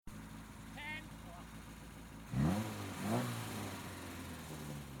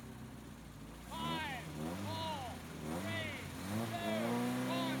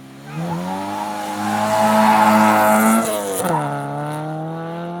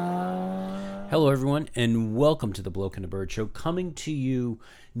Hello, everyone, and welcome to the Bloke and a Bird Show, coming to you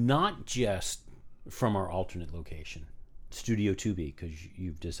not just from our alternate location, Studio 2B, because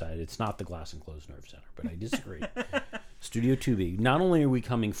you've decided it's not the Glass and Closed Nerve Center, but I disagree. Studio 2B. Not only are we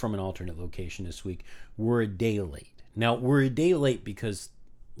coming from an alternate location this week, we're a day late. Now, we're a day late because,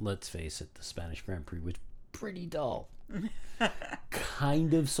 let's face it, the Spanish Grand Prix was pretty dull.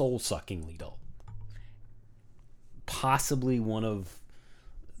 Kind of soul-suckingly dull. Possibly one of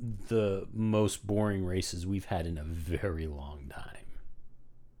the most boring races we've had in a very long time.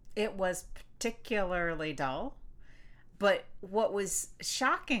 It was particularly dull, but what was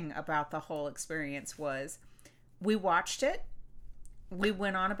shocking about the whole experience was we watched it, we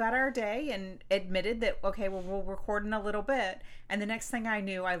went on about our day and admitted that, okay, well, we'll record in a little bit, and the next thing I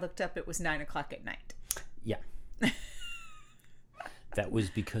knew, I looked up, it was 9 o'clock at night. Yeah. That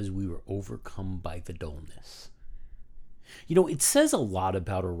was because we were overcome by the dullness. You know, it says a lot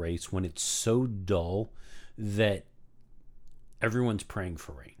about a race when it's so dull that everyone's praying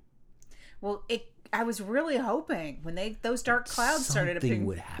for rain. Well, I was really hoping when those dark clouds started appearing. Something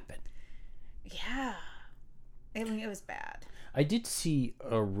would happen. Yeah. I mean, it was bad. I did see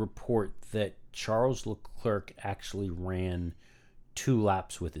a report that Charles Leclerc actually ran 2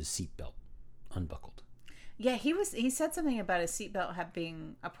 laps with his seatbelt unbuckled. Yeah, he said something about his seatbelt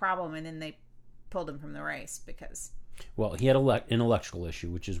being a problem, and then they pulled him from the race because... Well, he had an electrical issue,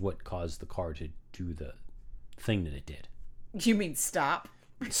 which is what caused the car to do the thing that it did. You mean stop?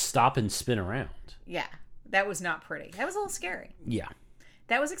 Stop and spin around. Yeah, that was not pretty. That was a little scary. Yeah.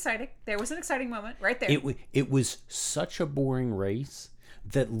 That was exciting. There was an exciting moment right there. It was such a boring race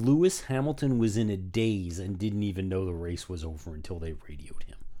that Lewis Hamilton was in a daze and didn't even know the race was over until they radioed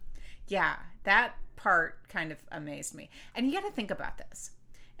him. Yeah, that part kind of amazed me. And you got to think about this.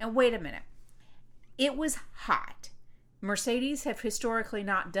 And wait a minute. It was hot. Mercedes have historically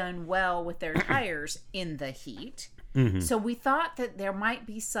not done well with their tires in the heat. Mm-hmm. So we thought that there might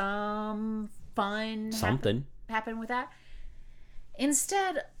be some fun happen with that.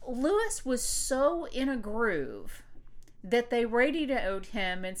 Instead, Lewis was so in a groove that they radioed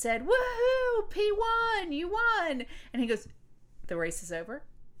him and said, "Woohoo, P1, you won." And he goes, "The race is over?"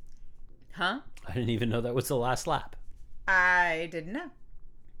 Huh? I didn't even know that was the last lap. I didn't know.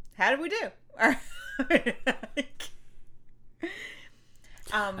 How did we do?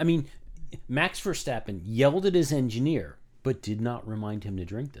 I mean, Max Verstappen yelled at his engineer, but did not remind him to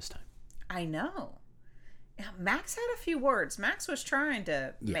drink this time. I know. Max had a few words. Max was trying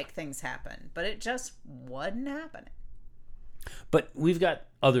to make things happen, but it just wasn't happening. But we've got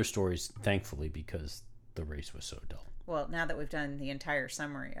other stories, thankfully, because the race was so dull. Well, now that we've done the entire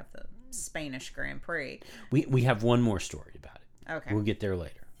summary of the Spanish Grand Prix. We have one more story about it. Okay. We'll get there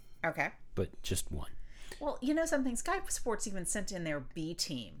later. Okay. But just one. Well, you know something? Sky Sports even sent in their B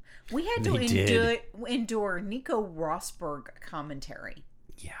team. We had to endure Nico Rosberg commentary.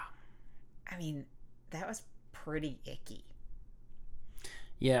 Yeah. I mean, that was pretty icky.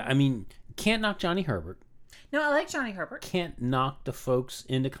 Yeah, I mean, can't knock Johnny Herbert. No, I like Johnny Herbert. Can't knock the folks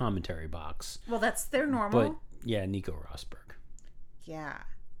in the commentary box. Well, that's their normal. But, yeah, Nico Rosberg. Yeah.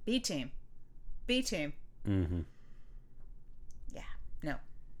 B team. Mm-hmm. Yeah. No.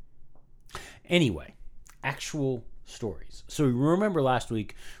 Anyway, actual stories. So remember last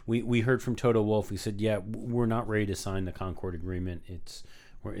week we heard from Toto Wolff. He said, "Yeah, we're not ready to sign the Concorde Agreement. It's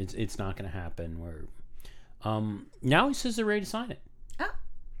not going to happen." Now he says they're ready to sign it. Oh.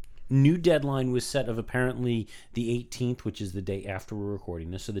 New deadline was set of apparently the 18th, which is the day after we're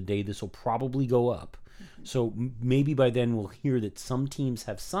recording this. So the day this will probably go up. Mm-hmm. So maybe by then we'll hear that some teams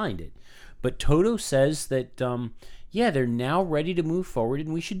have signed it. But Toto says that they're now ready to move forward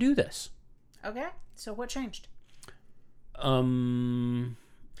and we should do this. Okay, so what changed? Yeah,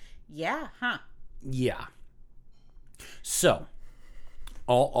 huh? Yeah. So,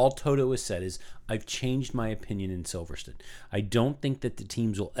 all Toto has said is, I've changed my opinion in Silverstone. I don't think that the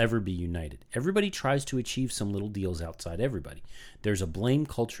teams will ever be united. Everybody tries to achieve some little deals outside everybody. There's a blame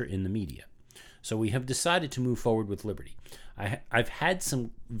culture in the media. So we have decided to move forward with Liberty. I've had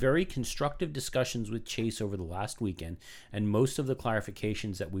some very constructive discussions with Chase over the last weekend, and most of the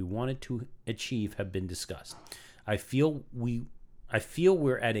clarifications that we wanted to achieve have been discussed. I feel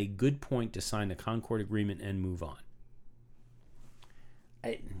we're at a good point to sign the Concorde Agreement and move on.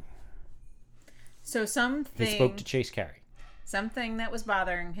 So something... He spoke to Chase Carey. Something that was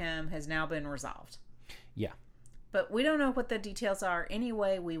bothering him has now been resolved. Yeah. But we don't know what the details are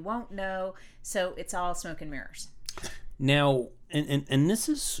anyway. We won't know. So it's all smoke and mirrors. Now, and this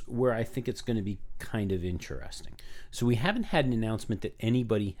is where I think it's going to be kind of interesting. So we haven't had an announcement that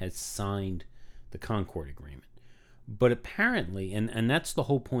anybody has signed the Concorde Agreement. But apparently, and that's the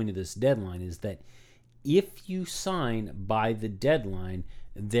whole point of this deadline, is that if you sign by the deadline,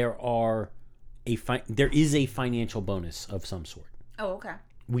 there is a financial bonus of some sort. Oh, okay.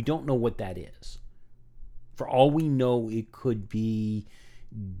 We don't know what that is. For all we know, it could be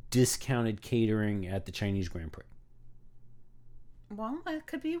discounted catering at the Chinese Grand Prix. Well, that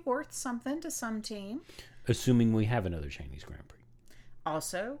could be worth something to some team. Assuming we have another Chinese Grand Prix.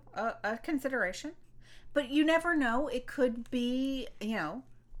 Also, a consideration. But you never know. It could be,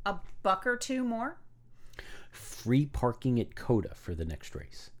 a buck or two more. Free parking at COTA for the next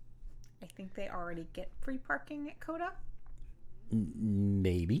race. I think they already get free parking at COTA.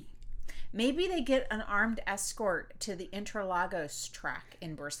 Maybe. Maybe they get an armed escort to the Interlagos track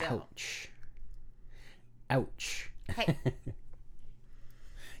in Brazil. Ouch. Hey.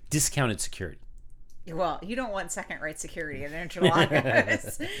 Discounted security. Well, you don't want second-rate security in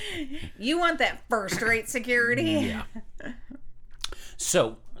Interlagos. You want that first-rate security. Yeah.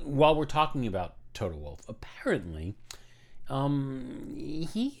 So, while we're talking about Toto Wolff, apparently,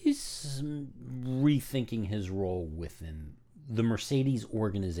 he's rethinking his role within the Mercedes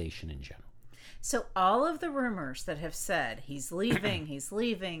organization in general. So all of the rumors that have said he's leaving,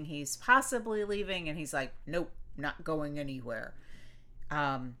 he's possibly leaving, and he's like, nope, not going anywhere.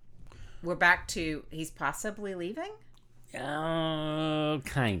 We're back to he's possibly leaving?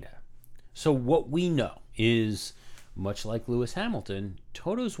 Kinda. So what we know is, much like Lewis Hamilton,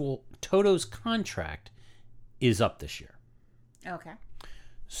 Toto's contract is up this year. Okay.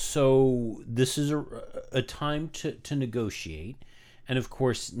 So this is a time to negotiate. And of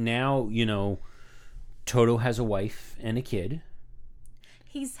course, now, Toto has a wife and a kid.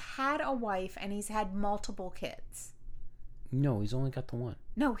 He's had a wife and he's had multiple kids. No, he's only got the one.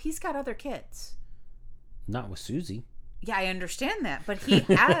 No, he's got other kids. Not with Susie. Yeah, I understand that, but he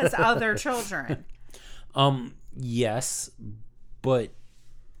has other children. Yes, but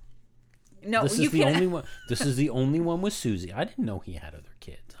no, this is the only one. This is the only one with Susie. I didn't know he had other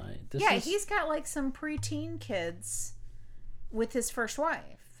kids. He's got like some preteen kids with his first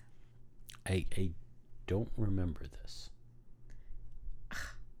wife. I don't remember this.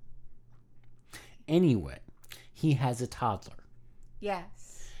 Anyway, he has a toddler.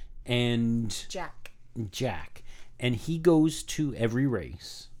 Yes. And Jack. And he goes to every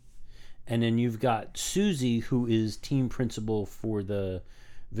race. And then you've got Susie, who is team principal for the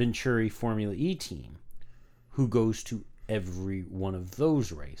Venturi Formula E team, who goes to every one of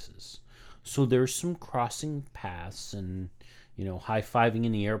those races. So there's some crossing paths and, high-fiving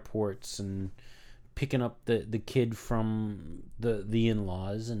in the airports and picking up the kid from the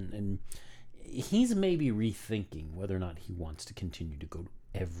in-laws. And he's maybe rethinking whether or not he wants to continue to go to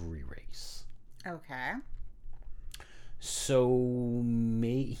every race. Okay. So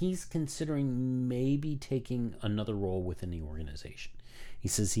he's considering maybe taking another role within the organization. He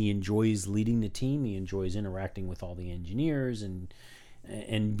says he enjoys leading the team. He enjoys interacting with all the engineers and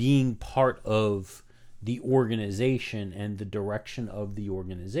being part of the organization and the direction of the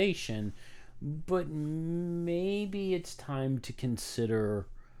organization. But maybe it's time to consider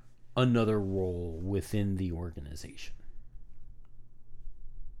another role within the organization.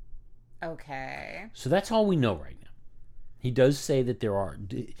 Okay. So that's all we know right now. He does say that there are...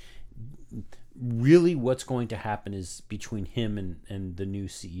 Really, what's going to happen is between him and the new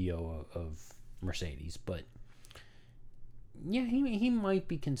CEO of Mercedes. But, yeah, he might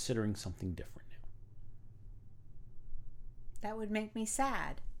be considering something different now. That would make me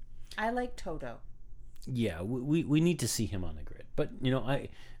sad. I like Toto. Yeah, we need to see him on the grid. But,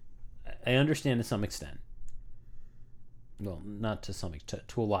 I understand to some extent. Well, not to some extent,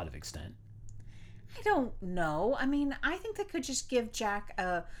 to a lot of extent. I don't know. I mean, I think they could just give Jack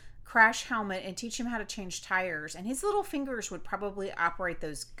a crash helmet and teach him how to change tires, and his little fingers would probably operate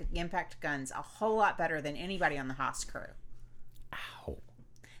those impact guns a whole lot better than anybody on the Haas crew. Ow.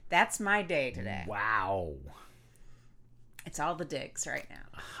 That's my day today. Wow. It's all the digs right now.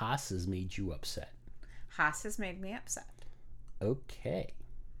 Haas has made you upset. Haas has made me upset. Okay.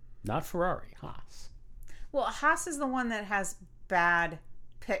 Not Ferrari, Haas. Well, Haas is the one that has bad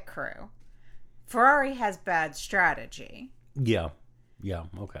pit crew. Ferrari has bad strategy. Yeah,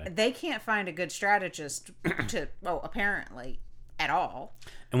 okay. They can't find a good strategist apparently, at all.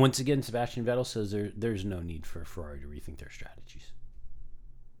 And once again, Sebastian Vettel says there's no need for Ferrari to rethink their strategies.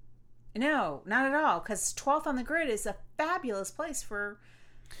 No, not at all, because 12th on the grid is a fabulous place for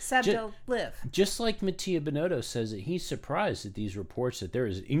Seb to live. Just like Mattia Binotto says that he's surprised at these reports that there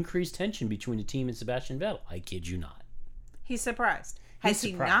is increased tension between the team and Sebastian Vettel. I kid you not. He's surprised. Has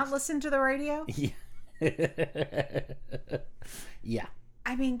he not listened to the radio? Yeah. Yeah.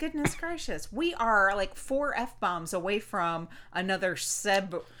 I mean, goodness gracious. We are like 4 F-bombs away from another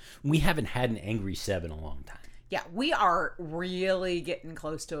Seb. We haven't had an angry Seb in a long time. Yeah, we are really getting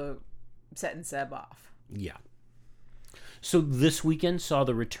close to setting Seb off. Yeah. So this weekend saw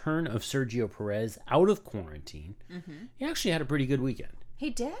the return of Sergio Perez out of quarantine. Mm-hmm. He actually had a pretty good weekend. He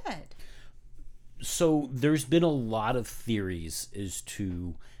did. So there's been a lot of theories as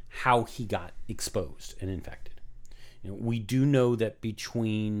to how he got exposed and infected. We do know that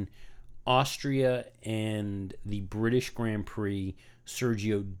between Austria and the British Grand Prix,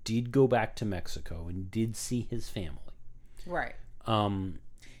 Sergio did go back to Mexico and did see his family. Right.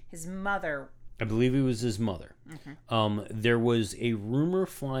 His mother. I believe it was his mother. Mm-hmm. There was a rumor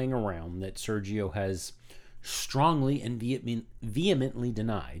flying around that Sergio has strongly and vehemently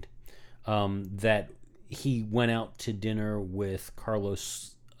denied that he went out to dinner with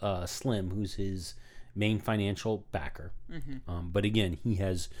Carlos Slim, who's his main financial backer. Mm-hmm. But again, he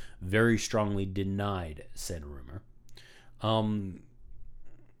has very strongly denied said rumor.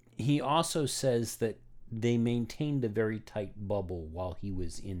 He also says that they maintained a very tight bubble while he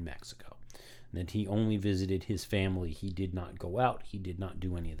was in Mexico. That he only visited his family. He did not go out. He did not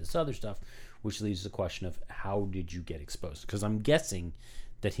do any of this other stuff, which leaves the question of how did you get exposed? Because I'm guessing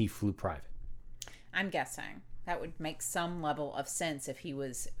that he flew private. I'm guessing. That would make some level of sense if he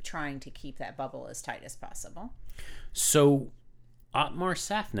was trying to keep that bubble as tight as possible. So Otmar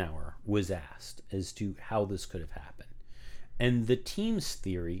Szafnauer was asked as to how this could have happened. And the team's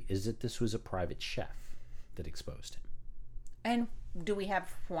theory is that this was a private chef that exposed him. And do we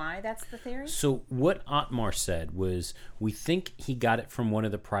have why that's the theory? So what Otmar said was, we think he got it from one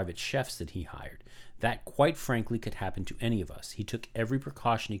of the private chefs that he hired. That, quite frankly, could happen to any of us. He took every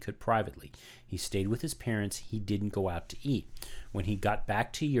precaution he could privately. He stayed with his parents. He didn't go out to eat. When he got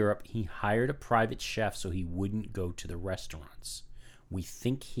back to Europe, he hired a private chef so he wouldn't go to the restaurants. We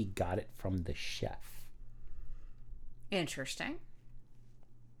think he got it from the chef. Interesting.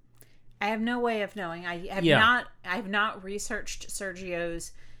 I have no way of knowing. I have not researched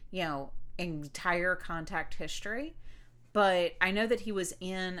Sergio's, entire contact history, but I know that he was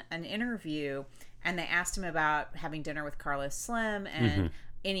in an interview and they asked him about having dinner with Carlos Slim and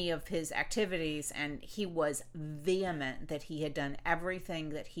any of his activities, and he was vehement that he had done everything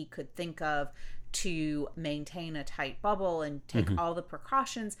that he could think of to maintain a tight bubble and take all the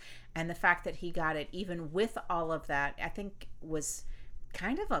precautions, and the fact that he got it even with all of that, I think was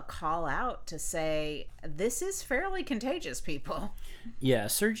kind of a call out to say, this is fairly contagious, people. Yeah,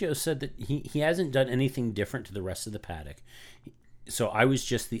 Sergio said that he hasn't done anything different to the rest of the paddock. So I was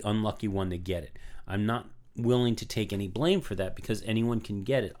just the unlucky one to get it. I'm not willing to take any blame for that because anyone can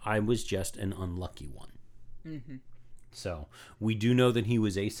get it. I was just an unlucky one. Mm-hmm. So we do know that he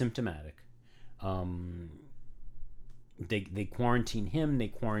was asymptomatic. They quarantined him. They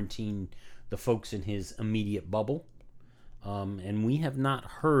quarantined the folks in his immediate bubble. And we have not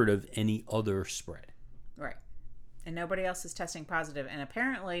heard of any other spread. Right. And nobody else is testing positive. And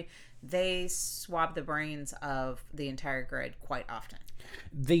apparently they swab the brains of the entire grid quite often.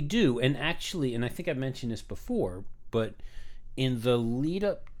 They do. And actually, and I think I've mentioned this before, but in the lead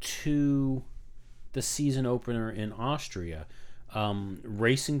up to the season opener in Austria,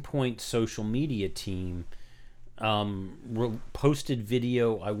 Racing Point's social media team posted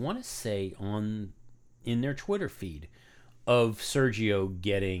video, I want to say, in their Twitter feed of Sergio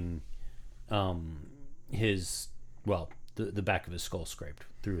getting the back of his skull scraped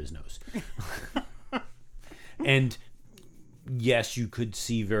through his nose. And yes, you could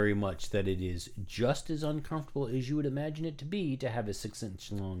see very much that it is just as uncomfortable as you would imagine it to be to have a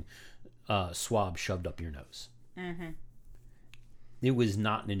 6-inch long swab shoved up your nose. Mm-hmm. It was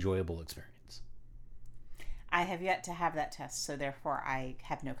not an enjoyable experience. I have yet to have that test, so therefore I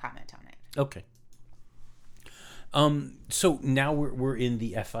have no comment on it. Okay. So now we're in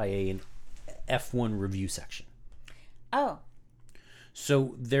the FIA and F1 review section. Oh.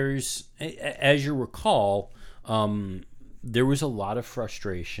 So there's, as you recall, there was a lot of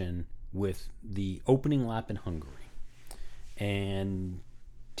frustration with the opening lap in Hungary and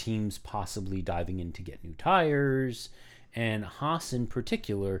teams possibly diving in to get new tires, and Haas in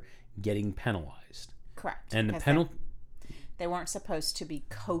particular getting penalized. Correct. And the penalty... They weren't supposed to be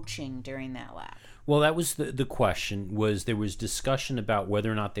coaching during that lap. Well, that was the question. There was discussion about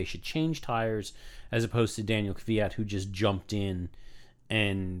whether or not they should change tires, as opposed to Daniel Kvyat, who just jumped in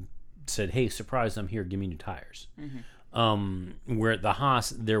and said, "Hey, surprise! I'm here. Give me new tires." Mm-hmm. Where at the Haas,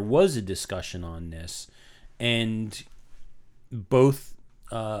 there was a discussion on this, and both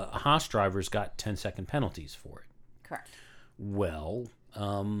Haas drivers got 10-second penalties for it. Correct. Well,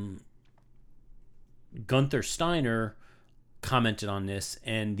 Gunther Steiner commented on this,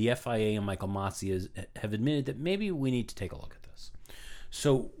 and the FIA and Michael Masi have admitted that maybe we need to take a look at this.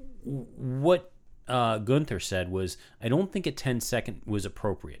 So what Gunther said was, I don't think a 10-second was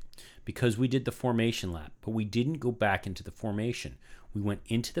appropriate because we did the formation lap, but we didn't go back into the formation. We went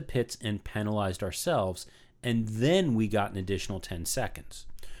into the pits and penalized ourselves, and then we got an additional 10 seconds.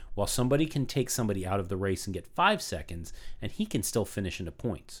 While somebody can take somebody out of the race and get 5 seconds, and he can still finish into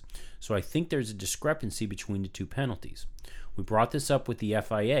points. So I think there's a discrepancy between the two penalties. We brought this up with the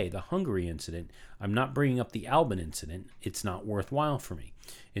FIA, the Hungary incident. I'm not bringing up the Albon incident. It's not worthwhile for me.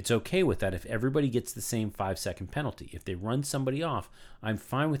 It's okay with that if everybody gets the same 5-second penalty. If they run somebody off, I'm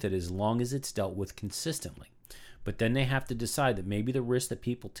fine with it as long as it's dealt with consistently. But then they have to decide that maybe the risk that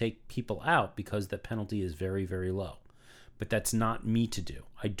people take people out because the penalty is very, very low. But that's not me to do.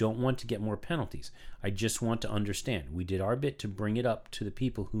 I don't want to get more penalties. I just want to understand. We did our bit to bring it up to the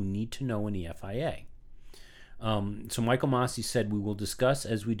people who need to know in the FIA. So Michael Masi said, we will discuss,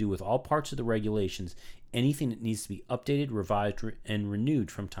 as we do with all parts of the regulations, anything that needs to be updated, revised, and renewed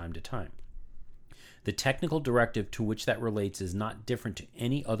from time to time. The technical directive to which that relates is not different to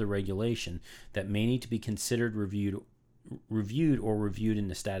any other regulation that may need to be considered, reviewed, or reviewed in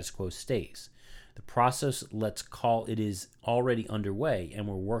the status quo stays. The process, let's call it, is already underway, and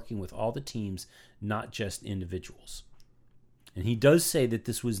we're working with all the teams, not just individuals. And he does say that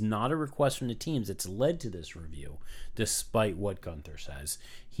this was not a request from the teams that's led to this review, despite what Gunther says.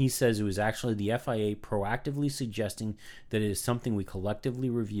 He says it was actually the FIA proactively suggesting that it is something we collectively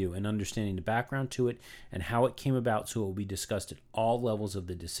review and understanding the background to it and how it came about, so it will be discussed at all levels of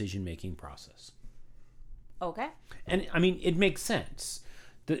the decision-making process. Okay. And, I mean, it makes sense.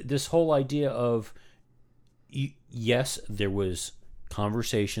 This whole idea of, yes, there was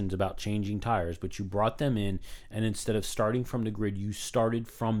conversations about changing tires, but you brought them in, and instead of starting from the grid, you started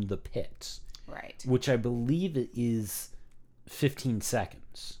from the pits. Right. Which I believe it is 15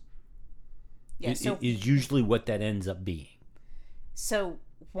 seconds. Yeah, so it is usually what that ends up being. So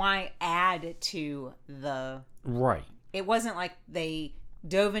why add to the... Right. It wasn't like they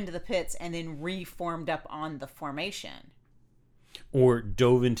dove into the pits and then reformed up on the formation. Or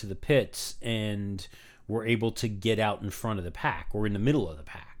dove into the pits and were able to get out in front of the pack or in the middle of the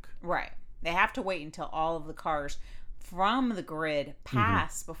pack. Right. They have to wait until all of the cars from the grid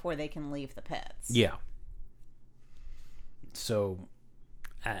pass before they can leave the pits. Yeah. So,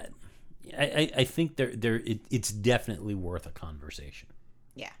 I think it's definitely worth a conversation.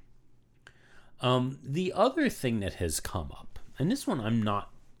 Yeah. The other thing that has come up, and this one I'm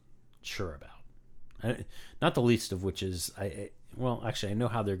not sure about, not the least of which is well, actually, I know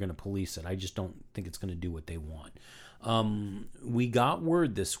how they're going to police it. I just don't think it's going to do what they want. We got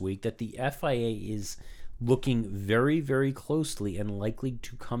word this week that the FIA is looking very, very closely and likely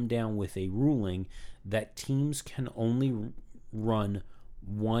to come down with a ruling that teams can only run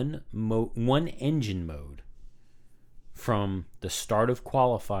one engine mode from the start of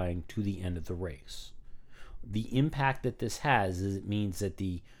qualifying to the end of the race. The impact that this has is it means that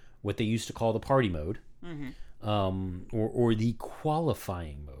what they used to call the party mode, or the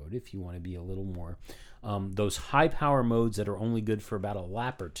qualifying mode, if you want to be a little more, those high power modes that are only good for about a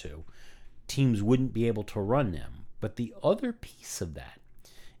lap or two, teams wouldn't be able to run them. But the other piece of that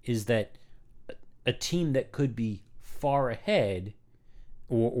is that a team that could be far ahead,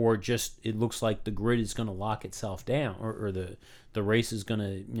 or just it looks like the grid is going to lock itself down, or the race is going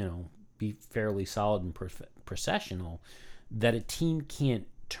to be fairly solid and processional, that a team can't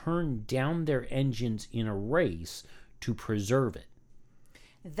turn down their engines in a race to preserve it.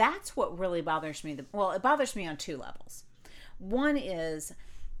 That's what really bothers me. Well, it bothers me on two levels. One is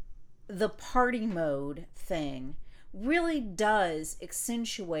the party mode thing really does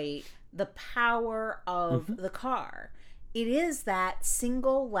accentuate the power of the car. It is that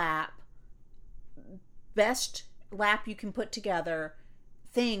single lap, best lap you can put together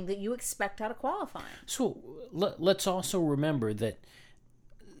thing that you expect out of qualifying. So let's also remember that,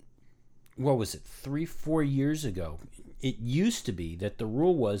 what was it, 3-4 years ago, it used to be that the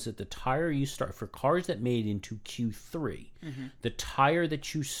rule was that the tire you start, for cars that made into Q3, the tire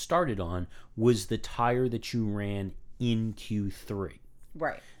that you started on was the tire that you ran in Q3.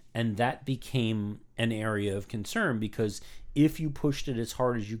 Right. And that became an area of concern because if you pushed it as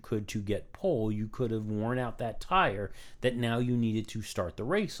hard as you could to get pole, you could have worn out that tire that now you needed to start the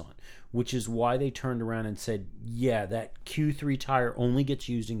race on, which is why they turned around and said, yeah, that Q3 tire only gets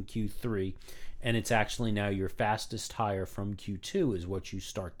used in Q3, and it's actually now your fastest tire from Q2 is what you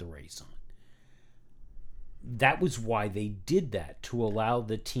start the race on. that was why they did that, to allow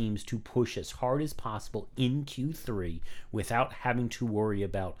the teams to push as hard as possible in Q3 without having to worry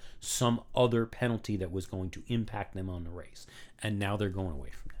about some other penalty that was going to impact them on the race. And now they're going away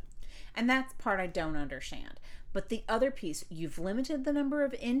from that. And that's the part I don't understand. But the other piece, you've limited the number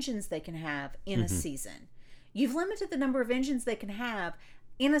of engines they can have in a season. You've limited the number of engines they can have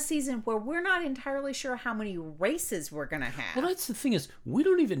in a season where we're not entirely sure how many races we're going to have. Well, that's the thing, is we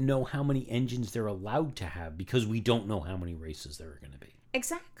don't even know how many engines they're allowed to have because we don't know how many races there are going to be.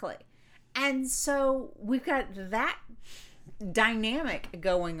 Exactly. And so we've got that dynamic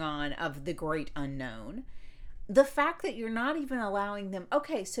going on of the great unknown. The fact that you're not even allowing them,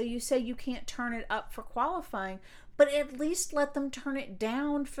 okay, so you say you can't turn it up for qualifying, but at least let them turn it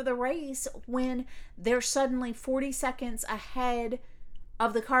down for the race when they're suddenly 40 seconds ahead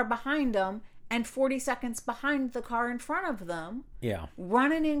of the car behind them and 40 seconds behind the car in front of them. Yeah.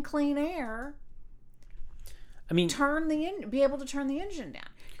 Running in clean air. I mean, be able to turn the engine down.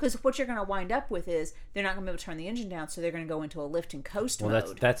 Because what you're going to wind up with is they're not going to be able to turn the engine down, so they're going to go into a lift and coast mode.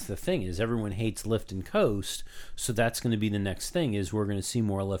 Well, that's the thing, is everyone hates lift and coast, so that's going to be the next thing, is we're going to see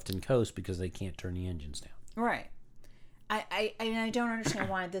more lift and coast because they can't turn the engines down. Right. I don't understand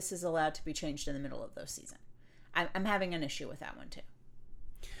why this is allowed to be changed in the middle of the season. I'm having an issue with that one too.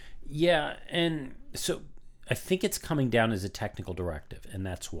 Yeah, and so I think it's coming down as a technical directive, and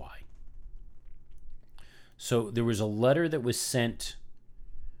that's why. So there was a letter that was sent.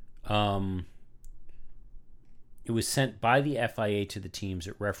 It was sent by the FIA to the teams.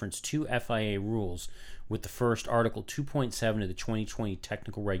 It referenced two FIA rules, with the first, Article 2.7 of the 2020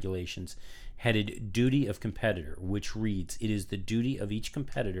 Technical Regulations, headed Duty of Competitor, which reads, "It is the duty of each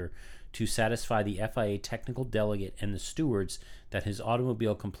competitor to satisfy the FIA technical delegate and the stewards that his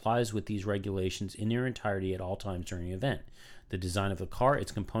automobile complies with these regulations in their entirety at all times during the event. The design of the car,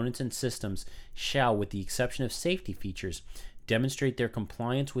 its components and systems shall, with the exception of safety features, demonstrate their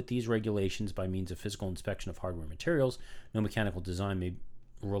compliance with these regulations by means of physical inspection of hardware materials. No mechanical design may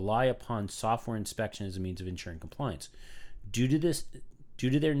rely upon software inspection as a means of ensuring compliance. Due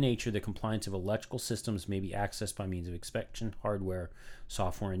to their nature, the compliance of electrical systems may be accessed by means of inspection hardware,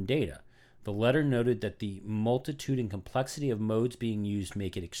 software, and data." The letter noted that the multitude and complexity of modes being used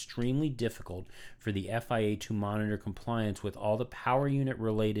make it extremely difficult for the FIA to monitor compliance with all the power unit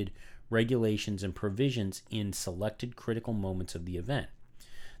related regulations and provisions in selected critical moments of the event.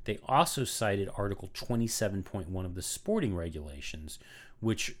 They also cited Article 27.1 of the sporting regulations,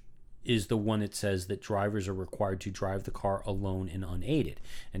 which is the one that says that drivers are required to drive the car alone and unaided.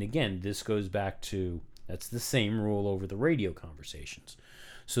 And again, this goes back to, that's the same rule over the radio conversations.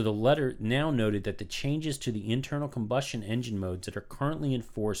 So the letter now noted that the changes to the internal combustion engine modes that are currently in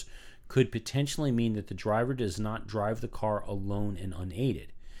force could potentially mean that the driver does not drive the car alone and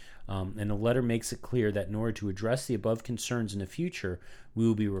unaided. And the letter makes it clear that in order to address the above concerns in the future, we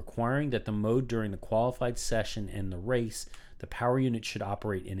will be requiring that the mode during the qualified session and the race, the power unit should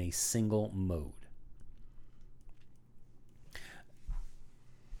operate in a single mode.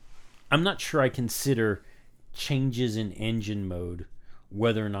 I'm not sure I consider changes in engine mode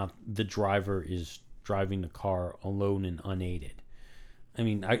whether or not the driver is driving the car alone and unaided. I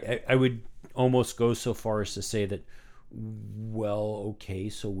mean, I would almost go so far as to say that, well, okay,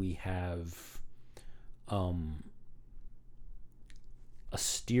 so we have a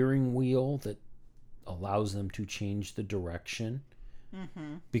steering wheel that allows them to change the direction,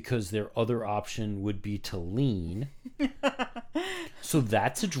 because their other option would be to lean. So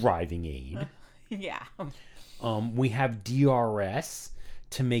that's a driving aid. Yeah. We have DRS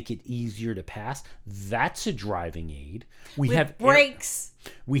to make it easier to pass. That's a driving aid. We have brakes.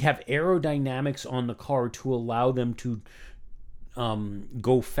 We have aerodynamics on the car to allow them to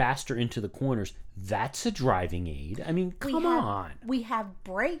go faster into the corners. That's a driving aid. I mean, come on. We have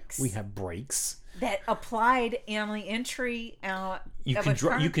brakes. We have brakes that applied on the entry.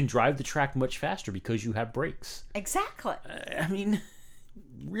 You can drive the track much faster because you have brakes. Exactly. I mean,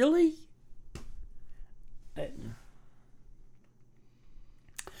 really?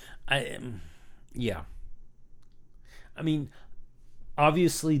 Yeah. I mean,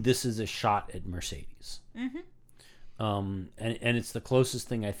 obviously this is a shot at Mercedes. And it's the closest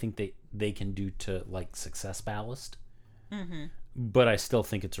thing I think they can do to, like, success ballast. But I still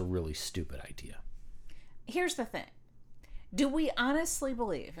think it's a really stupid idea. Here's the thing. Do we honestly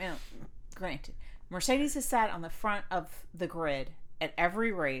believe, granted, Mercedes has sat on the front of the grid at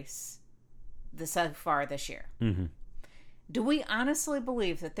every race so far this year. Do we honestly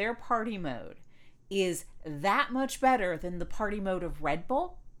believe that their party mode is that much better than the party mode of Red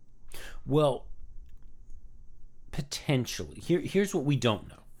Bull? Well, potentially. Here's what we don't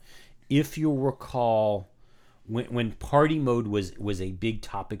know. If you'll recall, when party mode was a big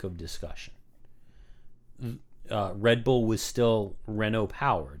topic of discussion, Red Bull was still Renault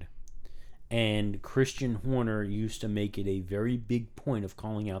powered, and Christian Horner used to make it a very big point of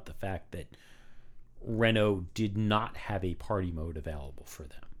calling out the fact that Renault did not have a party mode available for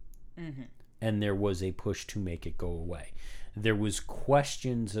them. Mm-hmm. And there was a push to make it go away. There was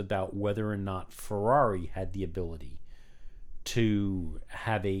questions about whether or not Ferrari had the ability to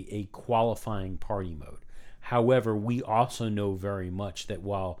have a qualifying party mode. However, we also know very much that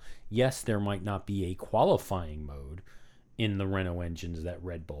while, yes, there might not be a qualifying mode in the Renault engines that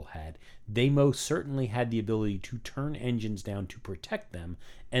Red Bull had, they most certainly had the ability to turn engines down to protect them,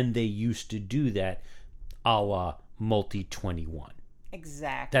 and they used to do that a la Multi-21.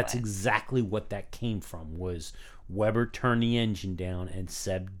 Exactly. That's exactly what that came from, was Webber turned the engine down and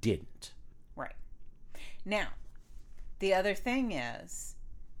Seb didn't. Right. Now, the other thing is,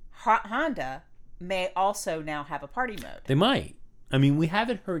 Honda may also now have a party mode. They might. I mean, we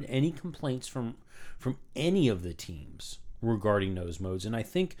haven't heard any complaints from any of the teams regarding those modes, and I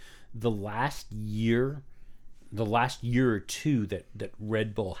think the last year or two that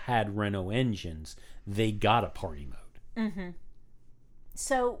Red Bull had Renault engines, they got a party mode. Mm-hmm.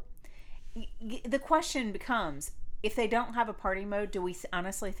 So the question becomes, if they don't have a party mode, do we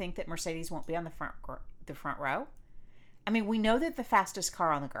honestly think that Mercedes won't be on the front row? I mean, we know they're the fastest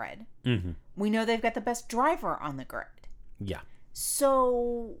car on the grid. Mm-hmm. We know they've got the best driver on the grid. Yeah.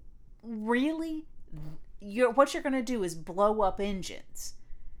 So, really, what you're going to do is blow up engines.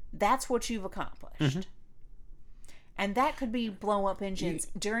 That's what you've accomplished. Mm-hmm. And that could be blow up engines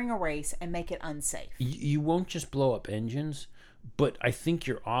during a race and make it unsafe. You won't just blow up engines, but I think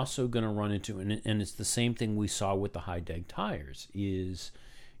you're also going to run into, and it's the same thing we saw with the high-deg tires, is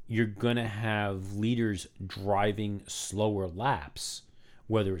you're going to have leaders driving slower laps,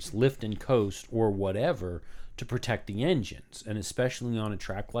 whether it's lift and coast or whatever, to protect the engines. And especially on a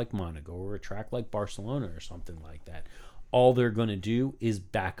track like Monaco or a track like Barcelona or something like that, all they're going to do is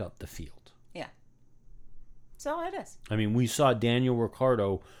back up the field. Yeah. That's all it is. I mean, we saw Daniel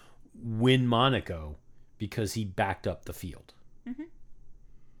Ricciardo win Monaco because he backed up the field. Mm-hmm.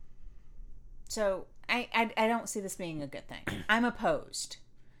 So I don't see this being a good thing. I'm opposed.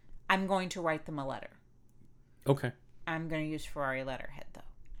 I'm going to write them a letter. Okay. I'm going to use Ferrari letterhead, though.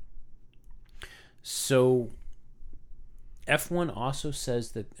 So, F1 also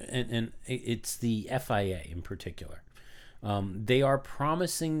says that, and it's the FIA in particular, they are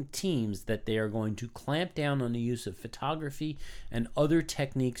promising teams that they are going to clamp down on the use of photography and other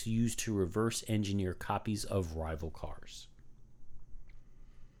techniques used to reverse engineer copies of rival cars.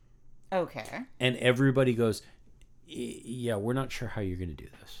 Okay. And everybody goes, yeah, we're not sure how you're going to do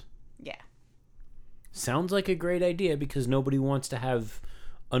this. Yeah. Sounds like a great idea because nobody wants to have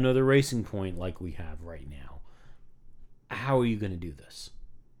another racing point like we have right now. How are you going to do this?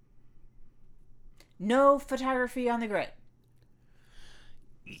 No photography on the grid.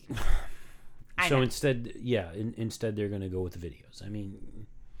 So instead, instead they're going to go with the videos. I mean,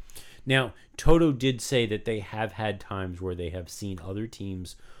 now, Toto did say that they have had times where they have seen other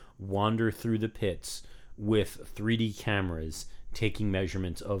teams wander through the pits with 3D cameras taking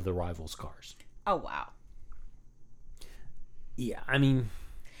measurements of the rivals' cars. Oh, wow. Yeah, I mean...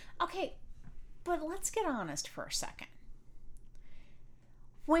 Okay, but let's get honest for a second.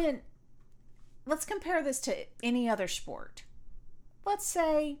 Let's compare this to any other sport. Let's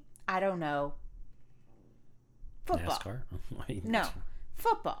say, I don't know, football. NASCAR? No,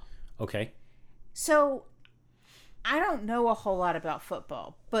 football. Okay. So, I don't know a whole lot about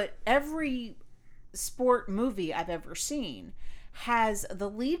football, but every sport movie I've ever seen has the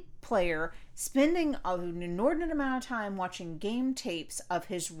lead player spending an inordinate amount of time watching game tapes of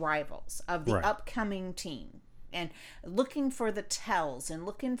his rivals, of the upcoming team, and looking for the tells and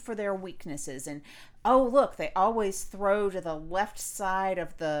looking for their weaknesses. And, oh, look, they always throw to the left side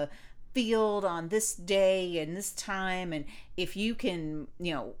of the field on this day and this time, and if you can,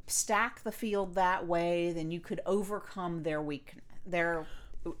 stack the field that way, then you could overcome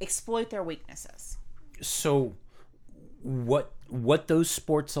exploit their weaknesses. So what those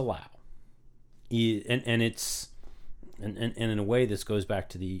sports allow is, and it's and in a way this goes back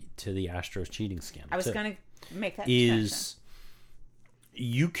to the Astros cheating scandal. I was going to make that is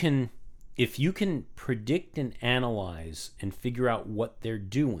if you can predict and analyze and figure out what they're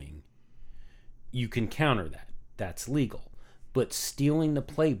doing, you can counter that. That's legal. But stealing the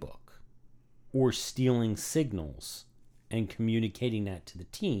playbook or stealing signals and communicating that to the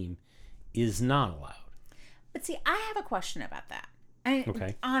team is not allowed. But see, I have a question about that.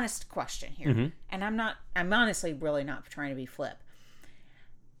 Okay. Honest question here. Mm-hmm. And I'm honestly really not trying to be flip.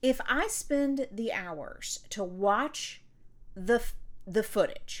 if I spend the hours to watch the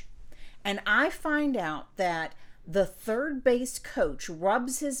footage and I find out that the third base coach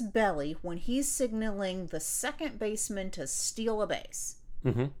rubs his belly when he's signaling the second baseman to steal a base,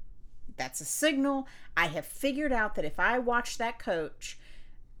 that's a signal. I have figured out that if I watch that coach,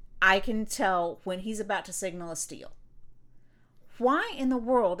 I can tell when he's about to signal a steal. Why in the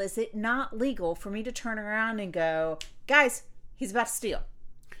world is it not legal for me to turn around and go, guys, he's about to steal?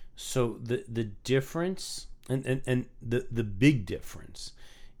 So the difference, and the big difference,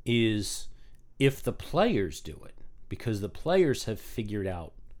 is if the players do it, because the players have figured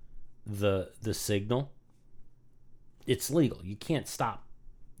out the signal, it's legal. You can't stop,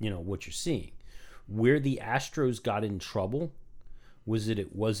 what you're seeing. Where the Astros got in trouble was that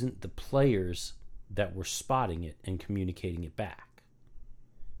it wasn't the players that were spotting it and communicating it back.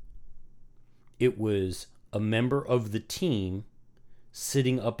 It was a member of the team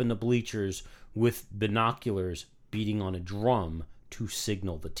sitting up in the bleachers with binoculars beating on a drum to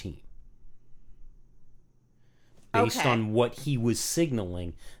signal the team. Based on what he was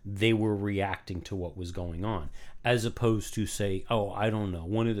signaling, they were reacting to what was going on. As opposed to, say, I don't know,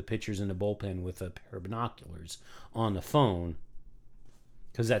 one of the pitchers in the bullpen with a pair of binoculars on the phone.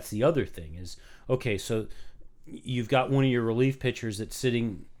 Because that's the other thing is, okay, so you've got one of your relief pitchers that's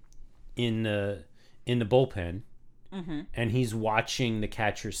sitting in the bullpen, and he's watching the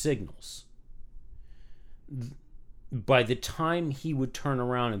catcher's signals. By the time he would turn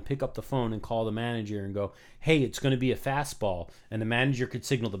around and pick up the phone and call the manager and go, hey, it's going to be a fastball, and the manager could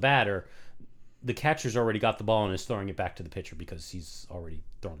signal the batter, the catcher's already got the ball and is throwing it back to the pitcher because he's already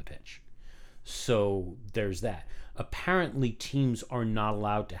thrown the pitch. So there's that. Apparently, teams are not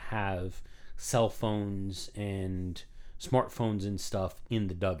allowed to have cell phones and smartphones and stuff in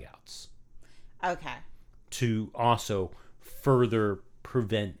the dugouts. Okay. To also further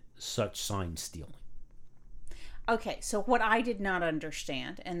prevent such sign stealing. Okay, so what I did not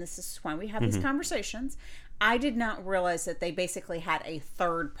understand, and this is why we have these conversations, I did not realize that they basically had a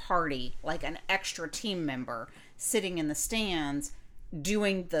third party, like an extra team member, sitting in the stands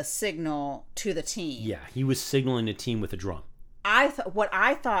doing the signal to the team. Yeah, he was signaling the team with a drum. What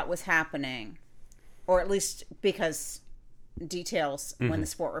I thought was happening, or at least because details when the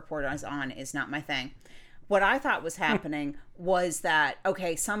sport report is on is not my thing. What I thought was happening was that,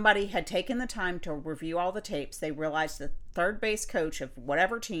 okay, somebody had taken the time to review all the tapes. They realized the third base coach of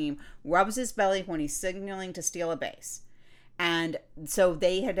whatever team rubs his belly when he's signaling to steal a base. And so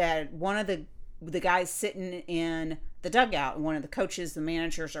they had one of the guys sitting in the dugout, one of the coaches, the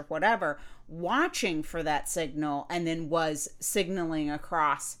managers, or whatever, watching for that signal, and then was signaling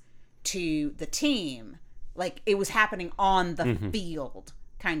across to the team. Like it was happening on the field,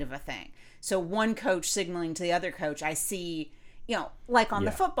 kind of a thing. So one coach signaling to the other coach, I see, like on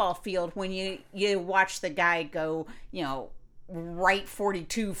the football field when you watch the guy go, right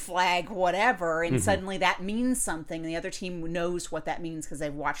 42 flag, whatever, and suddenly that means something. The other team knows what that means because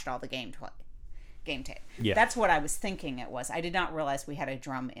they've watched all the game tape. Yeah. That's what I was thinking it was. I did not realize we had a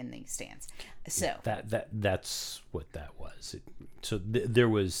drum in the stands. So that's what that was. There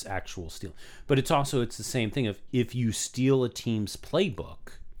was actual stealing. But it's the same thing of if you steal a team's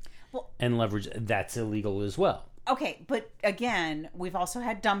playbook, and leverage, that's illegal as well. Okay, but again, we've also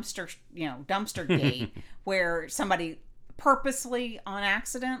had dumpster gate, where somebody purposely on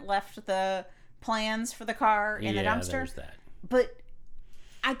accident left the plans for the car in a dumpster. There's that. But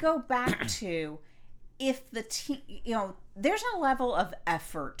I go back to if the team, there's a level of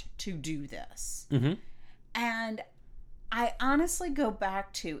effort to do this, and I honestly go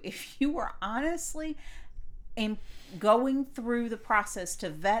back to if you were honestly and going through the process to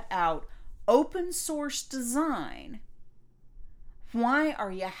vet out open source design, why are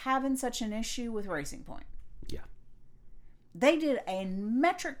you having such an issue with Racing Point? Yeah. They did a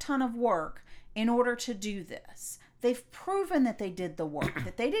metric ton of work in order to do this. They've proven that they did the work,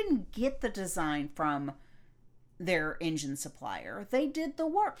 that they didn't get the design from their engine supplier. They did the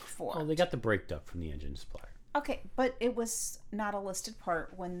work for it. Well, they got the brake duct from the engine supplier. Okay, but it was not a listed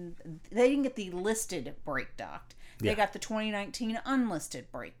part when they didn't get the listed brake duct. They got the 2019 unlisted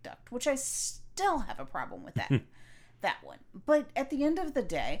brake duct, which I still have a problem with that one. But at the end of the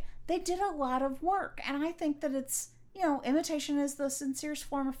day, they did a lot of work, and I think that it's, imitation is the sincerest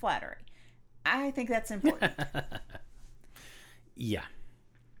form of flattery. I think that's important. Yeah.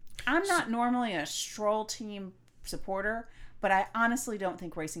 I'm not normally a Stroll team supporter, but I honestly don't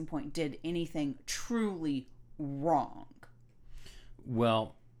think Racing Point did anything truly wrong.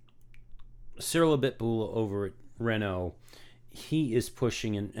 Well, Cyril Abitboul over at Renault, he is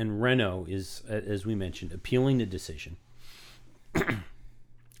pushing, and Renault is, as we mentioned, appealing the decision.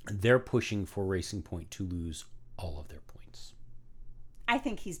 they're pushing for Racing Point to lose all of their points. I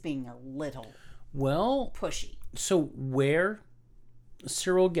think he's being a little pushy. So where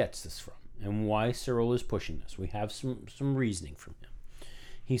Cyril gets this from and why Cyril is pushing this, we have some reasoning from him.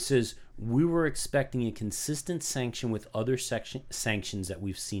 He says, we were expecting a consistent sanction with other sanctions that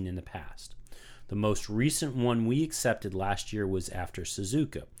we've seen in the past. The most recent one we accepted last year was after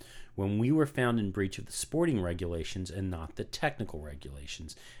Suzuka, when we were found in breach of the sporting regulations and not the technical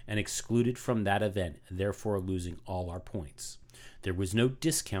regulations, and excluded from that event, therefore losing all our points. There was no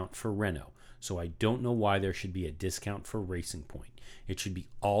discount for Renault, so I don't know why there should be a discount for Racing Point. It should be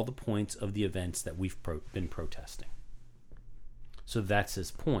all the points of the events that we've been protesting. So that's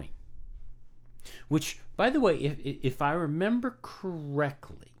his point. Which, by the way, if I remember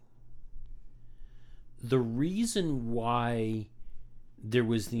correctly, the reason why there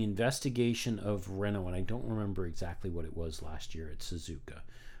was the investigation of Renault, and I don't remember exactly what it was last year at Suzuka,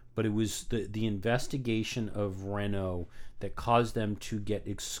 but it was the investigation of Renault that caused them to get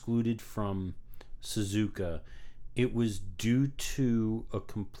excluded from Suzuka. It was due to a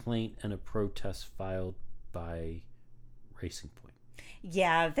complaint and a protest filed by Racing Point.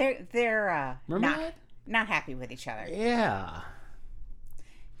 Yeah, they're not happy with each other. Yeah.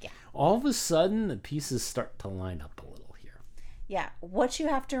 All of a sudden, the pieces start to line up a little here. Yeah, what you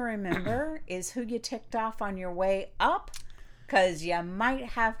have to remember is who you ticked off on your way up, because you might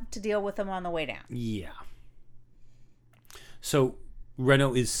have to deal with them on the way down. Yeah. So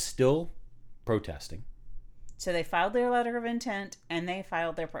Renault is still protesting. So they filed their letter of intent and they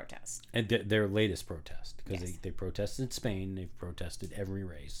filed their protest. And their latest protest, because they protested Spain, they've protested every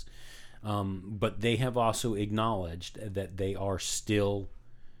race. But they have also acknowledged that they are still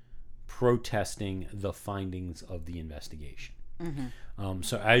protesting the findings of the investigation. Mm-hmm.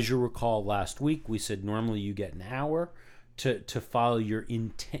 So as you recall, last week we said normally you get an hour to file your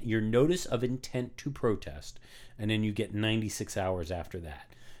notice of intent to protest, and then you get 96 hours after that.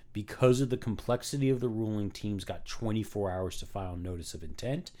 Because of the complexity of the ruling, teams got 24 hours to file notice of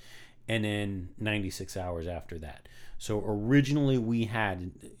intent, and then 96 hours after that. So originally we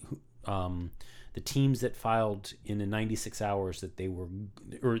had the teams that filed in the 96 hours that they were,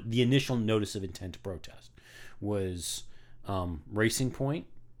 or the initial notice of intent to protest was Racing Point,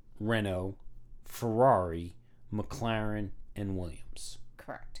 Renault, Ferrari, McLaren, and Williams.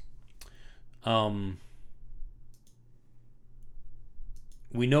 Correct.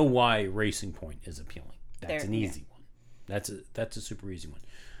 We know why Racing Point is appealing. That's an easy one. That's a super easy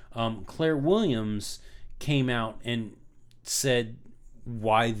one. Claire Williams came out and said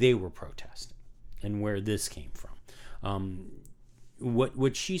why they were protesting and where this came from.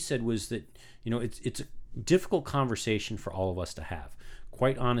 What she said was that it's a difficult conversation for all of us to have.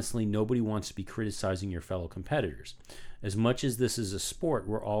 Quite honestly, nobody wants to be criticizing your fellow competitors. As much as this is a sport,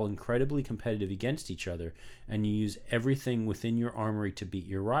 we're all incredibly competitive against each other, and you use everything within your armory to beat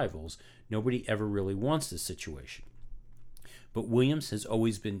your rivals. Nobody ever really wants this situation. But Williams has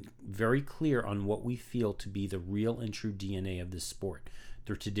always been very clear on what we feel to be the real and true DNA of this sport,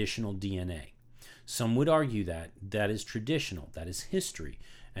 the traditional DNA. Some would argue that is traditional, that is history,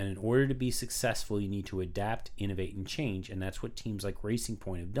 and in order to be successful, you need to adapt, innovate, and change, and that's what teams like Racing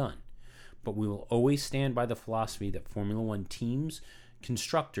Point have done. But we will always stand by the philosophy that Formula One teams,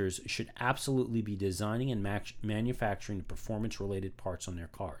 constructors, should absolutely be designing and manufacturing the performance-related parts on their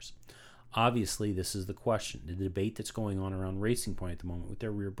cars. Obviously, this is the question, the debate that's going on around Racing Point at the moment with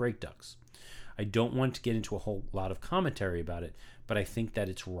their rear brake ducts. I don't want to get into a whole lot of commentary about it, but I think that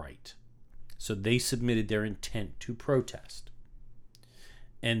it's right. So they submitted their intent to protest.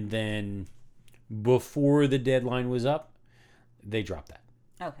 And then, before the deadline was up, they dropped that.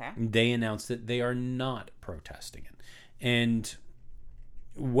 Okay. They announced that they are not protesting it. And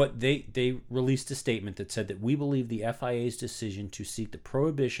what they released a statement that said that we believe the FIA's decision to seek the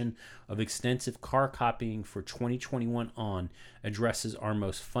prohibition of extensive car copying for 2021 on addresses our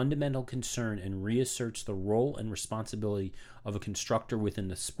most fundamental concern and reasserts the role and responsibility of a constructor within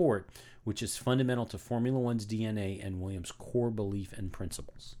the sport, which is fundamental to Formula One's DNA and Williams' core belief and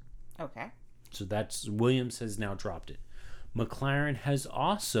principles. Okay. So that's Williams has now dropped it. McLaren has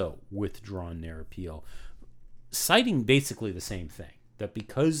also withdrawn their appeal, citing basically the same thing, that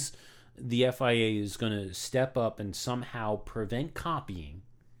because the FIA is going to step up and somehow prevent copying,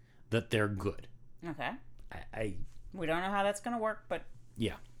 that they're good. Okay. We don't know how that's going to work, but...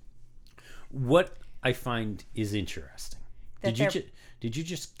 Yeah. What I find is interesting. Did you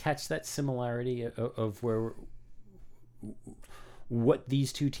just catch that similarity of what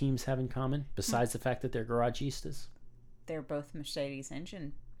these two teams have in common, besides the fact that they're garagistas? They're both Mercedes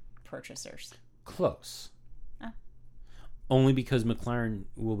engine purchasers. Close. Only because McLaren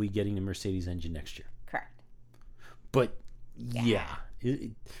will be getting the Mercedes engine next year. Correct. But yeah,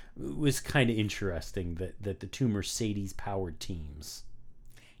 it was kind of interesting that the two Mercedes-powered teams.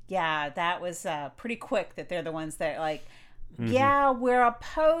 Yeah, that was pretty quick that they're the ones that like, yeah, we're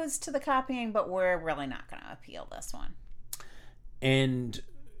opposed to the copying, but we're really not going to appeal this one. And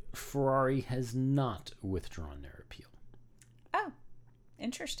Ferrari has not withdrawn their appeal. Oh,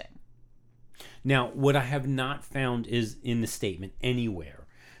 interesting. Now, what I have not found is in the statement anywhere,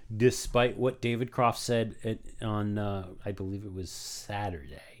 despite what David Croft said on, I believe it was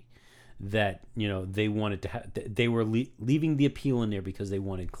Saturday, that, you know, they wanted to have, they were leaving the appeal in there because they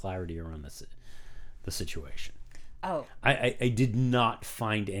wanted clarity around the situation. Oh. I did not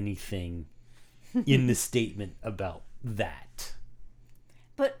find anything in the statement about that.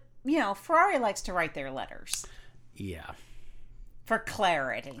 But, you know, Ferrari likes to write their letters. Yeah. For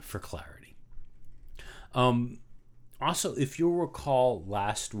clarity. Also, if you'll recall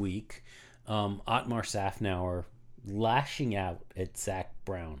last week, Otmar Szafnauer lashing out at Zak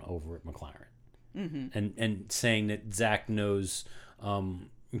Brown over at McLaren. And saying that Zak knows,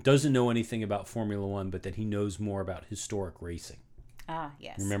 doesn't know anything about Formula One, but that he knows more about historic racing. Ah,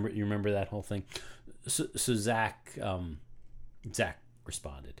 yes. You remember that whole thing? So Zak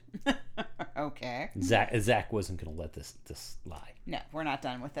responded. Okay. Zak wasn't going to let this lie. No, we're not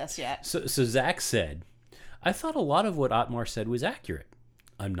done with this yet. So Zak said, I thought a lot of what Otmar said was accurate.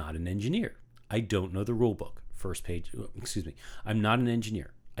 I'm not an engineer. I don't know the rule book. First page. Excuse me. I'm not an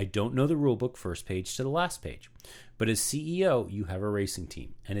engineer. I don't know the rule book first page to the last page. But as CEO, you have a racing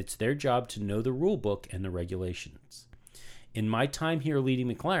team, and it's their job to know the rule book and the regulations. In my time here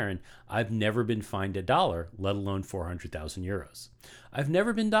leading McLaren, I've never been fined $1, let alone 400,000 euros. I've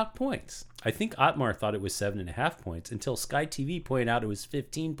never been docked points. I think Otmar thought it was 7.5 points until Sky TV pointed out it was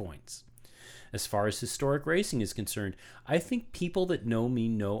 15 points. As far as historic racing is concerned, I think people that know me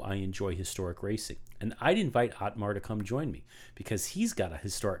know I enjoy historic racing. And I'd invite Otmar to come join me because he's got a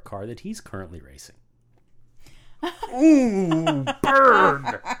historic car that he's currently racing. Ooh,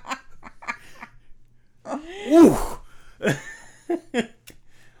 burn! Ooh!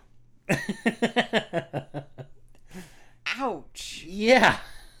 Ouch. Yeah.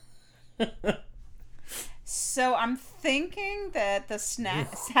 So I'm thinking that the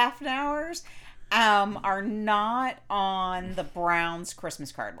Szafnauers are not on the Browns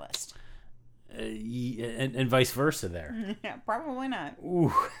Christmas card list. And vice versa there. Yeah, probably not.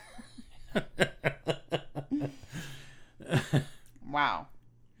 Ooh. Wow.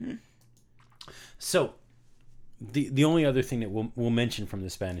 So, the only other thing that we'll mention from the